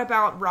a lot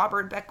about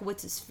Robert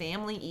Beckowitz's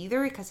family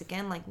either, because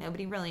again, like,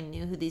 nobody really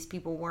knew who these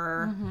people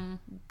were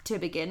to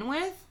begin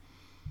with.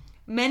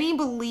 Many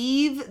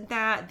believe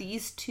that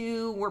these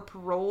two were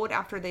paroled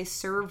after they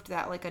served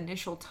that like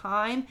initial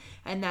time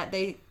and that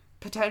they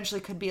potentially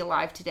could be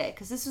alive today.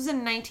 Because this was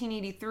in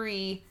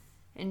 1983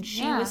 and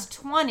she was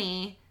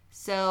 20.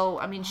 So,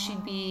 I mean, she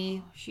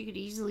could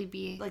easily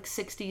be like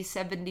 60s,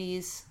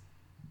 70s.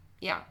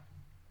 Yeah.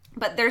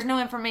 But there's no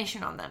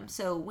information on them,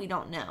 so we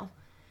don't know.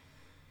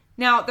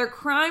 Now, their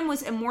crime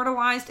was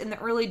immortalized in the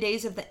early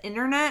days of the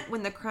internet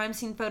when the crime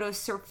scene photos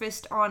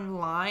surfaced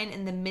online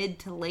in the mid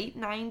to late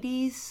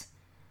 90s.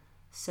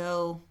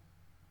 So,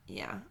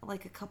 yeah,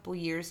 like a couple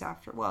years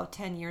after,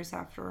 10 years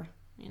after,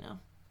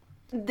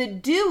 The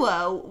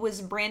duo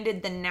was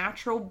branded the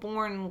Natural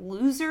Born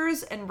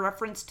Losers in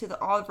reference to the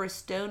Oliver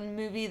Stone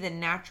movie, The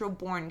Natural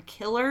Born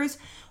Killers,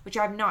 which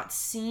I've not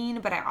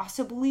seen, but I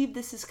also believe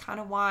this is kind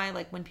of why,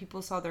 like, when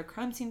people saw their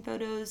crime scene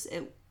photos,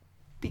 it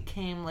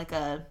became like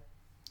a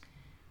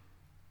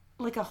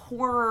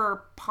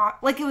horror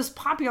like it was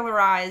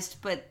popularized,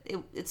 but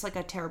it's like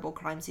a terrible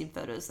crime scene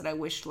photos that I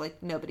wish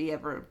like nobody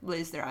ever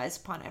lays their eyes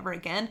upon ever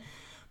again.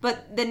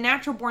 But The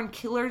Natural Born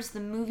Killers, the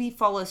movie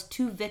follows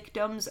two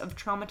victims of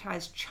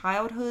traumatized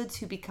childhoods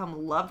who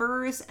become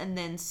lovers and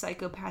then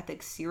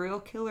psychopathic serial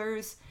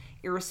killers,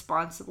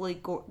 irresponsibly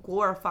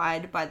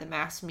glorified by the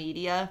mass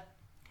media.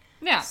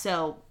 Yeah.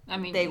 So,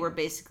 they were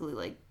basically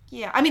like,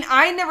 yeah.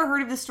 I never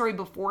heard of this story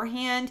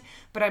beforehand,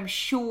 but I'm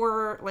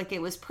sure, like,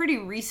 it was pretty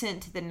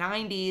recent to the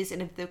 90s,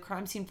 and if the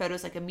crime scene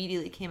photos, like,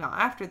 immediately came out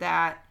after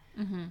that,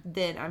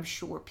 then I'm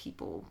sure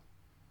people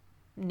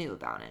knew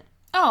about it.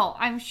 Oh,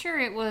 I'm sure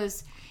it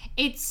was.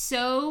 It's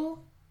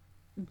so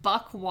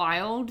buck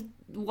wild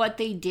what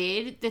they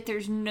did that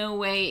there's no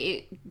way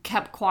it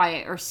kept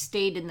quiet or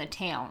stayed in the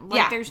town.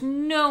 Like, there's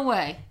no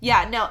way.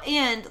 Yeah, no,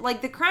 and,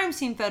 like, the crime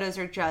scene photos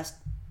are just,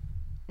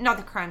 not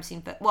the crime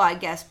scene, well, I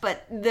guess,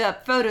 but the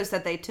photos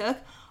that they took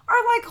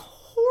are, like,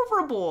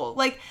 horrible.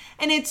 Like,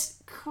 and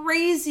it's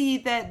crazy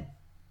that,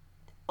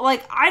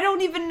 like, I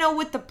don't even know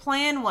what the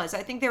plan was.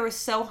 I think they were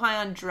so high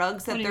on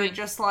drugs that they're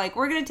just like,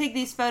 we're going to take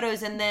these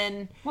photos and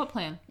then... What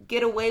plan?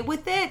 Get away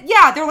with it.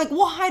 Yeah, they're like,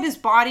 we'll hide his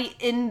body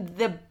in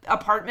the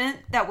apartment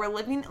that we're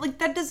living in. Like,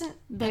 that doesn't...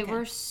 They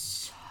were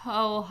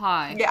so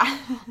high. Yeah.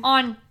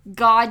 On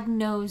God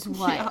knows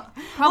what. Yeah.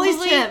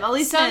 Probably at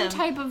least some him.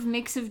 Type of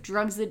mix of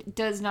drugs that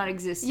does not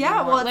exist anymore.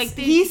 Yeah, well, like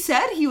he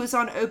said he was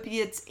on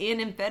opiates and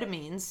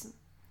amphetamines.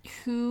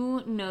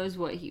 Who knows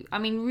what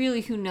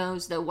really, who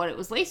knows, though, what it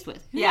was laced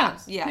with? Who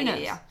knows? Yeah.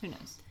 Who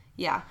knows?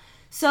 Yeah.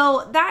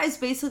 So that is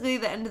basically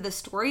the end of the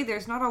story.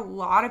 There's not a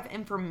lot of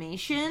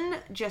information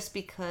just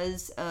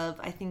because of,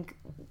 I think,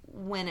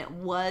 when it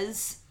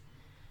was.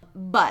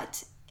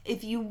 But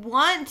if you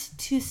want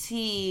to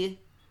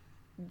see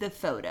the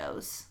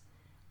photos,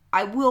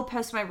 I will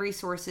post my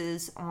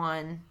resources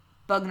on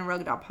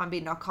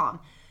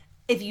bugandarug.podbean.com.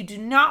 If you do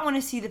not want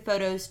to see the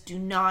photos, do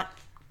not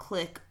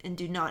click and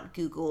do not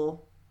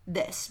Google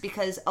this,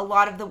 because a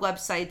lot of the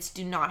websites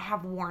do not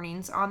have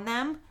warnings on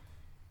them.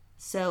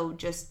 So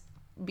just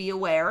be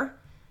aware.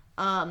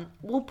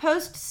 We'll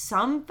post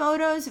some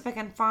photos if I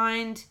can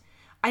find.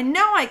 I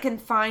know I can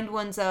find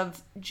ones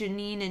of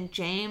Janine and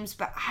James,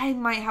 but I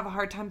might have a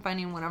hard time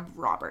finding one of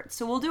Robert.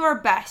 So we'll do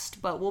our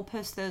best, but we'll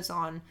post those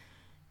on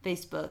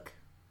Facebook,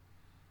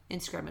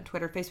 Instagram, and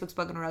Twitter. Facebook's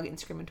Bug and Rug,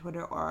 Instagram and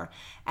Twitter are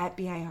at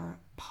BIR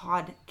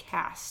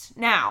Podcast.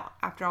 Now,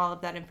 after all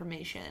of that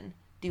information,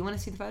 do you want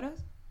to see the photos?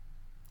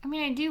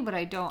 I do, but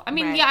I don't.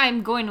 Right. Yeah,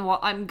 I'm going to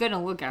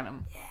look at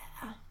them.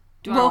 Yeah.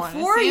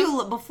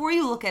 Before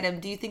you look at him,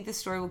 do you think this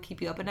story will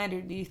keep you up at night, or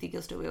do you think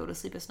you'll still be able to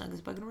sleep as snug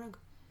as Bug and Rug?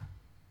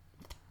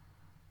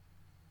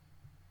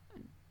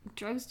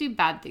 Drugs do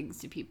bad things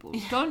to people.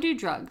 Don't do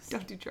drugs.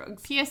 Don't do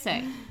drugs.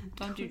 PSA.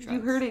 Don't do drugs. You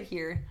heard it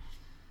here.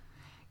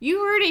 You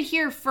heard it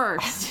here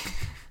first.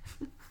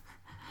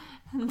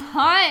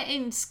 Not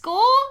in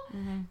school.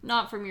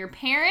 Not from your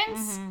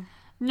parents.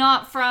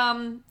 Not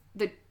from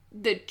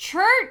the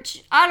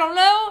church. I don't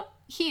know.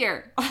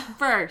 Here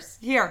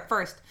first.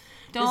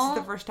 This is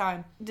the first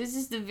time. This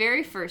is the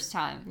very first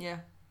time. Yeah.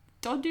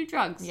 Don't do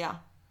drugs. Yeah.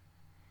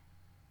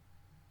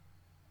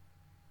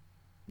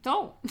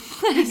 Don't.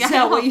 Is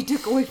that what you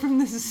took away from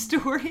this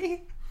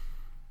story?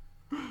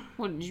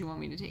 What did you want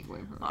me to take away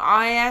from it?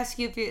 I asked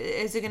you,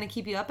 is it going to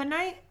keep you up at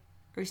night?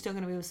 Or are you still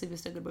going to be able to sleep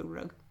as a good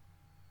rug?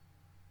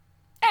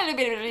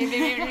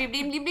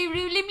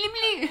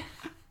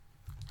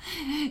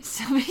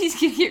 Somebody's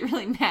going to get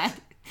really mad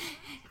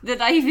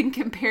that I even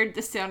compared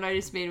the sound I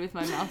just made with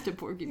my mouth to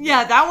porcupine.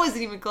 Yeah, that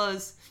wasn't even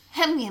close.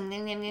 What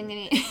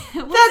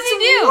That's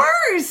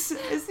worse.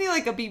 Isn't he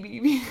like a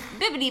beep?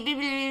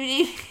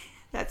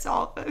 That's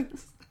all,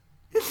 folks.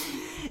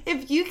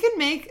 If you can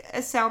make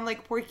a sound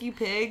like Porky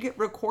Pig,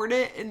 record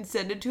it and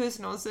send it to us,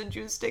 and I'll send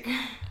you a sticker.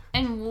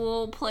 And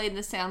we'll play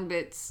the sound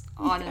bits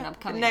on an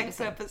upcoming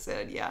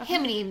episode. Yeah.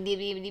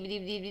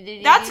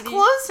 That's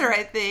closer,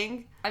 I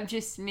think. I'm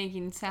just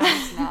making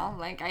sounds now.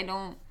 Like, I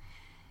don't...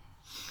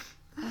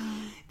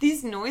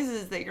 These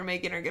noises that you're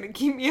making are going to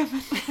keep me up.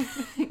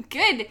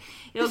 Good.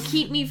 It'll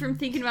keep me from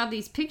thinking about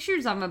these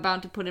pictures I'm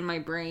about to put in my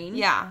brain.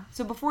 Yeah.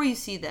 So before you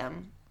see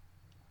them,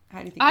 how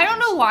do you think? I don't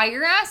know why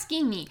you're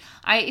asking me.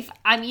 If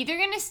I'm either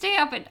going to stay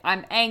up and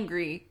I'm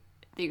angry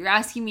that you're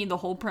asking me the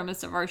whole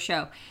premise of our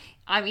show.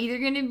 I'm either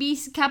going to be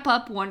kept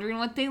up wondering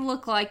what they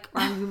look like,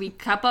 or I'm going to be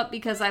kept up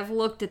because I've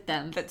looked at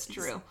them. That's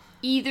true.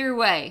 Either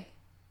way.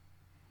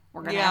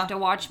 We're going to have to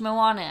watch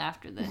Moana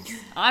after this.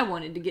 I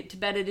wanted to get to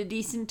bed at a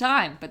decent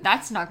time, but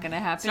that's not going to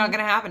happen. It's not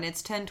going to happen.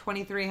 It's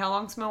 10:23. How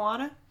long's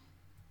Moana?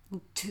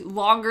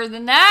 Longer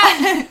than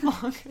that.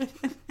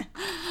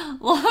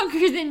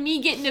 Longer than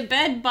me getting to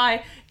bed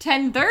by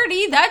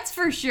 10:30, that's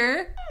for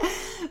sure.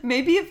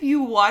 Maybe if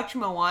you watch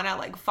Moana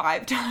like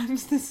 5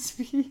 times this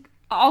week.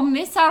 I'll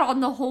miss out on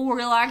the whole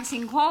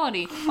relaxing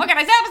quality. What can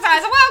I say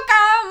besides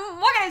welcome?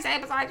 What can I say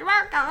besides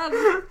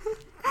welcome?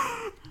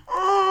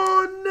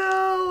 Oh,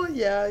 no.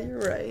 Yeah, you're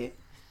right.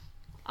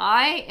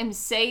 I am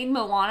saying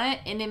Moana,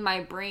 and in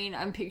my brain,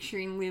 I'm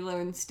picturing Lilo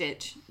and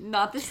Stitch.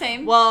 Not the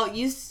same. Well,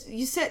 you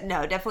said,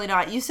 no, definitely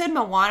not. You said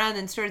Moana and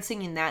then started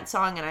singing that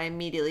song, and I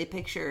immediately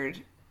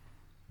pictured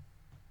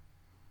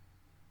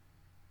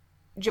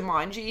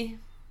Jumanji.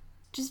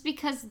 Just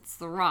because it's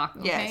The Rock,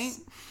 okay?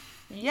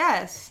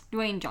 Yes.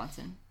 Dwayne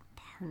Johnson.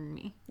 Pardon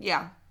me.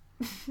 Yeah.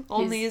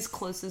 Only his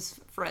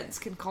closest friends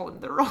can call him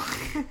The Rock.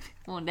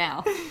 Well,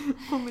 now.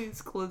 Only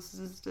his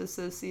closest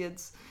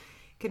associates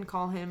can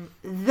call him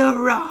The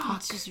Rock.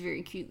 It's just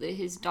very cute that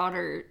his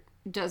daughter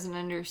doesn't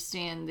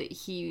understand that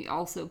he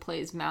also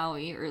plays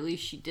Maui, or at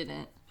least she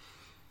didn't.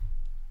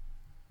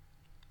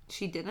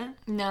 She didn't?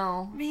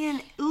 No.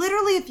 Man,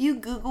 literally, if you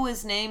Google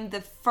his name,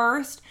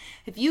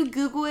 if you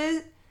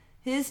Google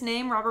his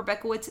name, Robert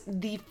Beckowitz,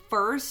 the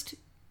first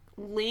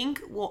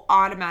link will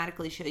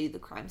automatically show you the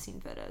crime scene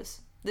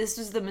photos. This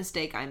was the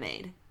mistake I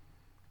made.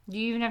 Do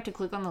you even have to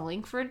click on the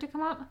link for it to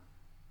come up?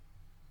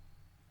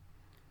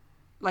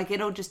 Like,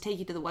 it'll just take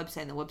you to the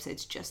website, and the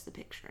website's just the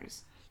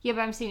pictures. Yeah,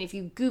 but I'm saying if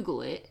you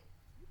Google it.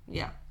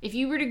 Yeah. If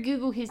you were to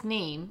Google his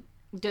name,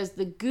 does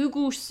the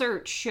Google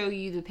search show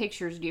you the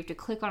pictures? Do you have to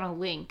click on a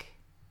link?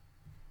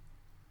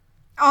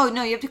 Oh,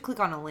 no, you have to click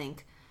on a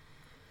link.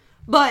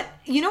 But,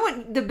 you know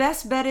what the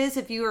best bet is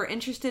if you are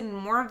interested in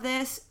more of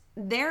this?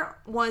 There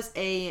was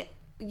a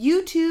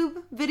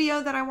YouTube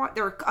video that I watched.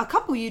 There were a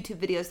couple YouTube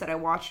videos that I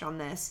watched on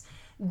this.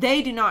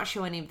 They do not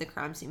show any of the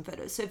crime scene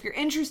photos. So if you're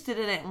interested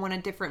in it and want a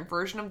different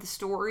version of the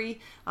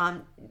story,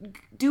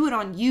 do it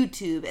on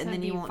YouTube, and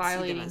then you won't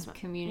see them as much.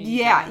 Community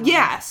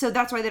yeah. So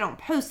that's why they don't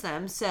post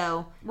them.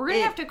 So we're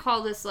gonna have to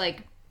call this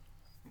like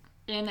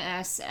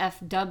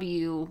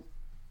NSFW.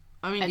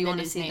 I mean, do you want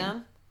to see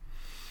them?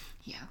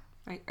 Yeah.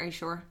 Are you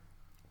sure?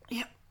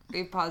 Yep. Are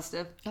you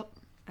positive? Yep.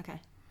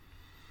 Okay.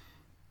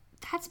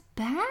 That's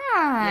bad.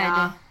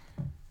 Yeah.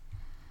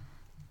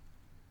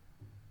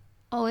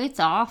 Oh, it's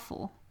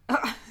awful.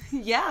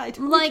 Yeah, I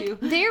told you.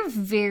 They're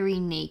very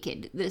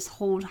naked this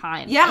whole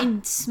time. Yeah.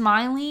 And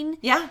smiling.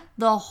 Yeah.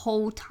 The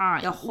whole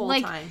time. The whole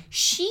time.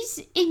 She's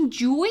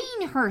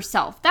enjoying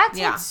herself. That's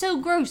what's so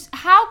gross.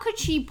 How could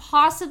she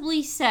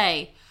possibly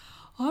say,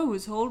 I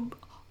was held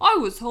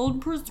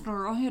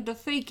prisoner. I had to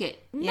fake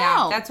it. No.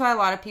 Yeah, that's why a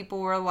lot of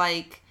people were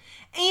like,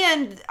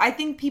 and I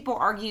think people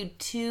argued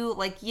too,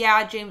 like,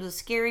 yeah, James was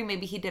scary.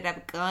 Maybe he did have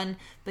a gun.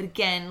 But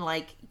again,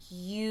 like,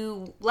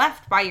 you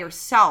left by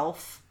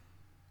yourself.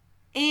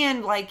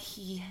 And, like,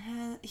 he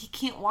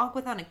can't walk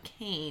without a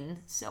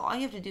cane, so all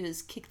you have to do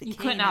is kick the cane out.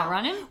 You couldn't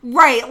outrun him?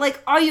 Right,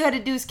 like, all you had to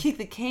do is kick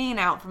the cane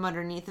out from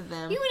underneath of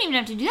him. You wouldn't even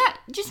have to do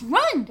that. Just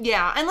run.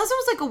 Yeah, unless it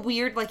was, like, a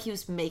weird, like, he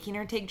was making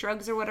her take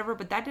drugs or whatever,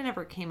 but that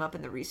never came up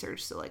in the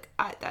research, so, like,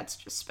 that's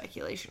just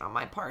speculation on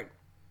my part.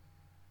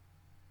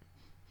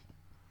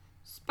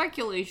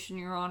 Speculation,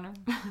 Your Honor.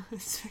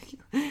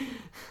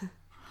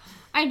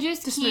 I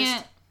just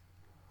can't...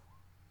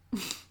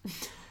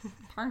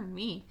 Pardon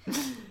me.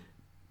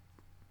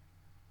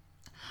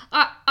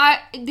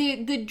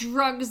 The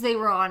drugs they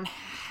were on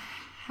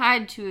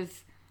had to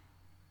have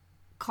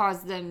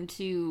caused them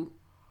to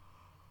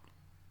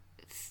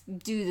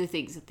do the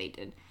things that they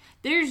did.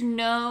 There's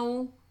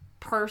no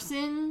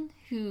person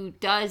who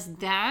does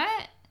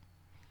that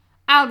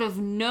out of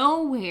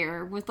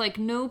nowhere with, like,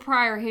 no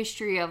prior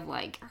history of,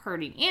 like,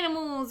 hurting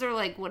animals or,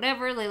 like,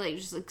 whatever. They, like,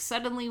 just, like,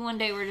 suddenly one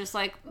day we're just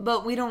like...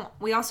 But we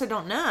also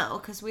don't know,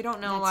 because we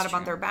don't know a lot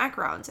about their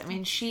backgrounds. I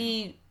mean,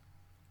 she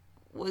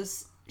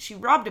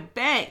robbed a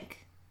bank.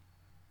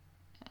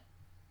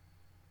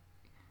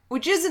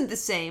 Which isn't the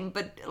same,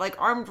 but, like,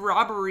 armed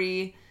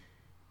robbery,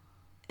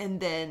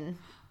 and then...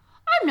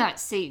 I'm not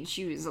saying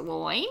she was a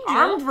little angel.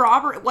 Armed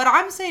robbery... What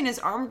I'm saying is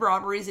armed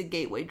robbery is a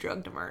gateway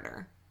drug to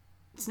murder.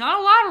 It's not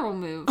a lateral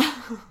move.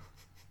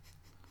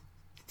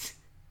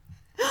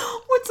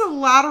 What's a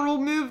lateral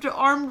move to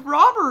armed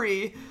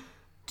robbery?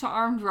 To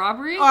armed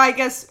robbery? Oh, I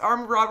guess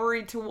armed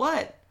robbery to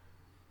what?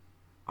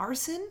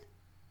 Arson?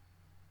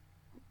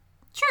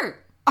 Sure.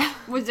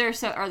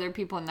 Are there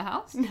people in the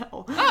house? No.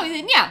 Oh,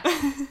 then yeah.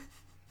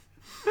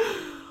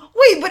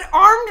 Wait, but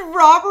armed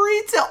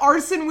robbery to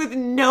arson with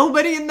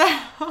nobody in the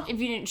house? If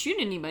you didn't shoot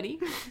anybody.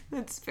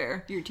 That's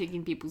fair. You're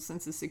taking people's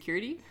sense of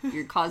security.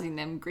 You're causing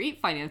them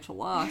great financial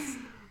loss.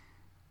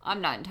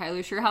 I'm not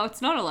entirely sure how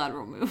it's not a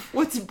lateral move.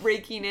 What's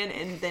breaking in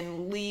and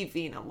then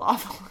leaving a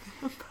lawful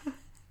move?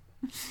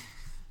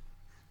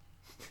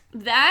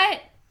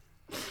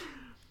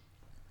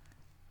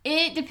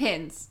 It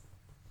depends.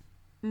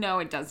 No,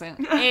 it doesn't.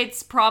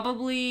 It's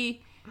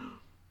probably...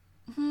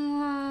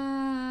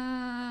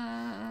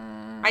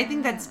 I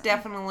think that's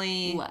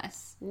definitely...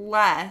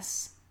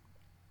 Less.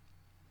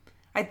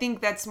 I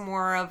think that's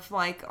more of,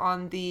 like,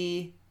 on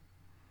the...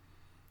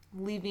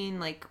 leaving,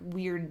 like,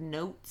 weird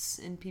notes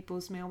in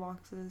people's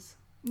mailboxes.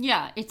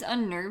 Yeah, it's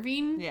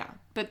unnerving. Yeah.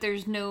 But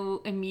there's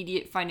no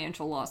immediate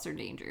financial loss or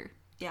danger.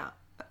 Yeah.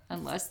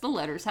 Unless the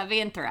letters have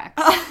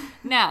anthrax.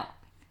 Now,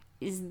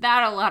 is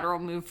that a lateral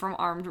move from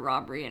armed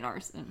robbery and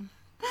arson?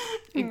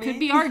 It could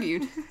be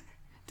argued.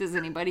 Does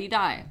anybody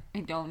die? I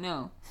don't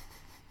know.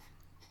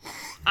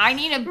 I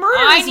need a...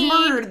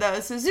 Murder, though.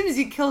 So as soon as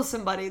you kill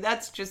somebody,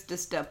 that's just a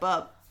step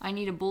up. I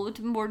need a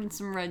bulletin board and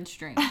some red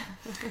string.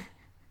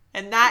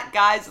 And that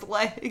guy's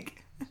leg.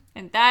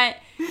 And that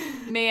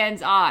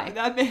man's eye.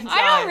 That man's eye.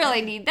 I don't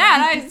really need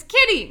that. I was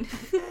kidding.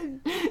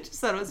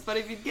 Just thought it was funny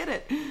if you'd get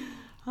it.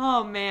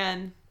 Oh,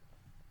 man.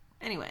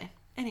 Anyway.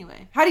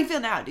 How do you feel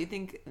now? Do you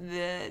think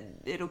that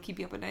it'll keep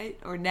you up at night?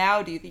 Or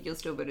now do you think you'll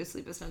still go to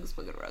sleep as snug as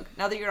a rug?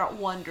 Now that you're not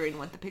wondering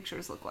what the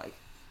pictures look like.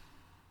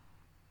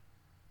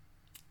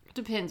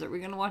 Depends. Are we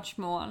going to watch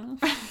Moana?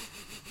 Oh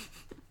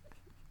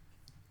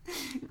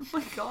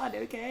my god,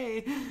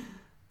 okay.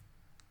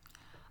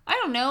 I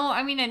don't know.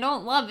 I mean, I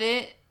don't love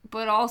it,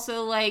 but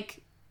also,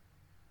 like,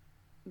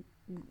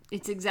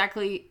 it's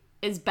exactly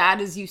as bad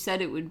as you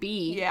said it would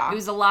be. Yeah. It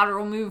was a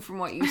lateral move from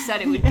what you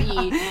said it would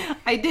be.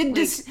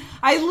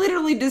 I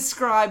literally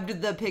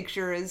described the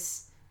picture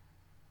as...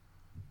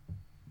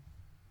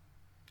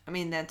 I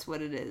mean, that's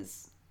what it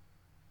is.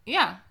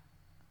 Yeah.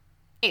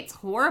 It's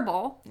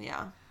horrible.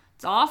 Yeah.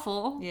 It's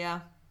awful.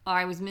 Yeah.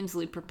 I was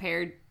mentally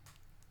prepared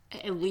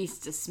at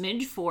least a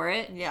smidge for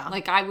it. Yeah.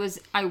 Like, I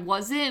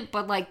wasn't,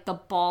 but, like, the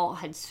ball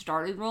had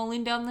started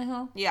rolling down the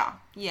hill. Yeah.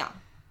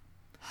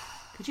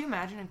 Could you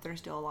imagine if they're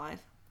still alive?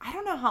 I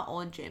don't know how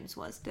old James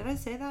was. Did I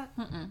say that?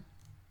 Mm-mm.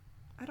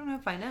 I don't know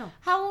if I know.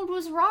 How old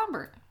was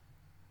Robert?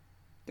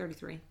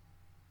 33.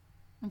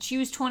 And she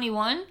was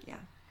 21? Yeah.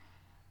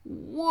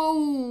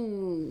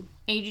 Whoa.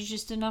 Age is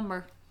just a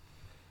number.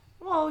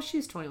 Well,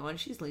 she's 21.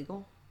 She's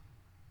legal.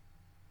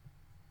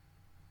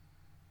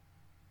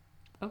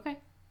 Okay.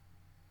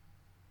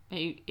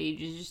 Age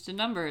is just a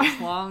number as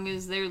long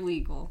as they're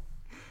legal.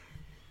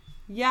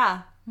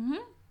 Yeah. Mm-hmm.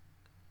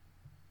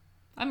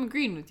 I'm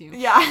agreeing with you.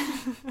 Yeah.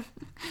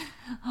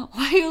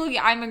 Why are you looking?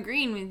 I'm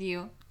agreeing with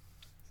you.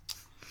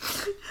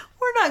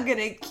 We're not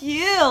gonna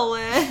kill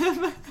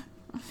him.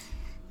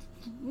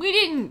 We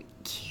didn't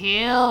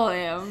kill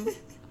him.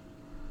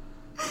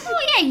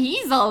 Oh yeah,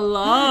 he's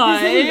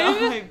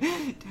alive.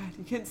 Dad,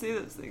 you can't say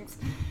those things.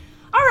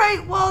 All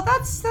right, well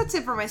that's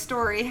it for my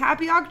story.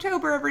 Happy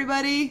October,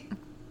 everybody.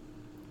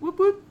 Whoop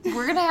whoop.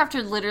 We're gonna have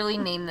to literally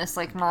name this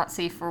like not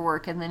safe for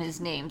work, and then his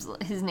name.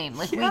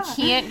 Like Yeah. we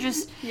can't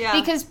just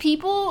because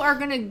people are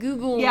gonna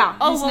Google. Yeah,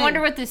 Oh, I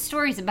wonder what this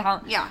story's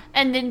about. Yeah.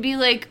 And then be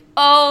like,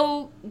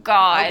 oh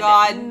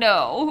God,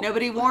 no.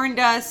 Nobody warned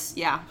us.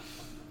 Yeah.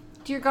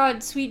 Dear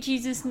God, sweet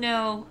Jesus,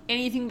 no.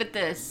 Anything but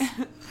this.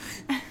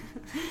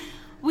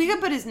 We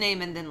could put his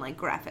name and then like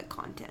graphic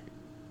content.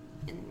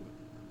 And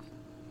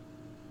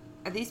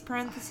are these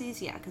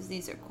parentheses? Yeah, because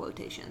these are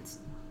quotations.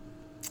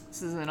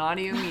 This is an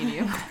audio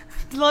medium.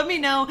 Let me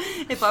know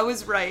if I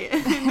was right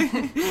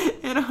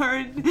in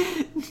our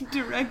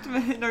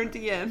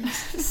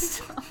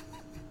DMs.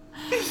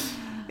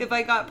 If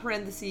I got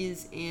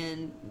parentheses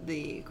and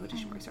the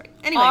quotation marks right.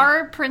 Anyway.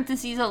 Are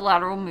parentheses a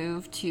lateral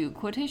move to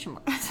quotation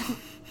marks?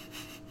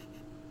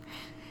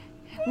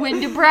 When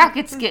do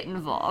brackets get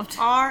involved?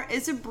 R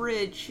is a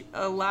bridge,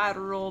 a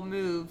lateral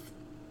move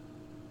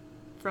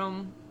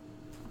from...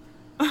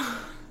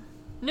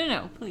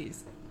 No,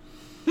 please.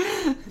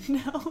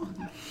 No.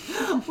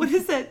 What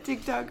is that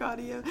TikTok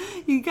audio?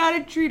 You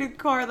gotta treat a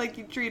car like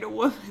you treat a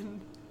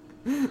woman.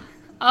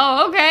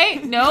 Oh,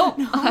 okay. No.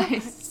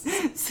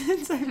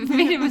 Since I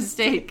made a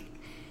mistake.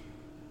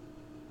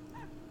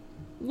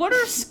 What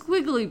are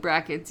squiggly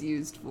brackets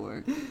used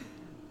for?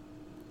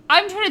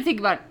 I'm trying to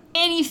think about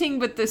anything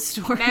but this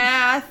story.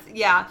 Math,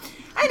 yeah.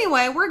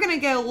 Anyway, we're gonna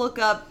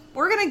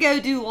go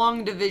do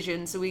long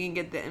division so we can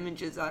get the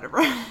images out of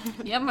our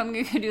Yep, I'm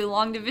gonna go do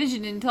long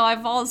division until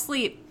I fall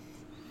asleep.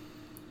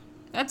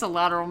 That's a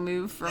lateral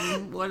move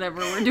from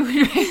whatever we're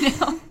doing right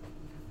now.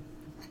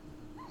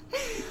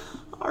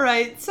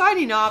 Alright,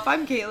 signing off.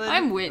 I'm Caitlin.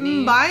 I'm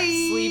Whitney. Bye.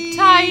 Sleep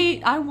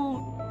tight. I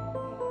won't.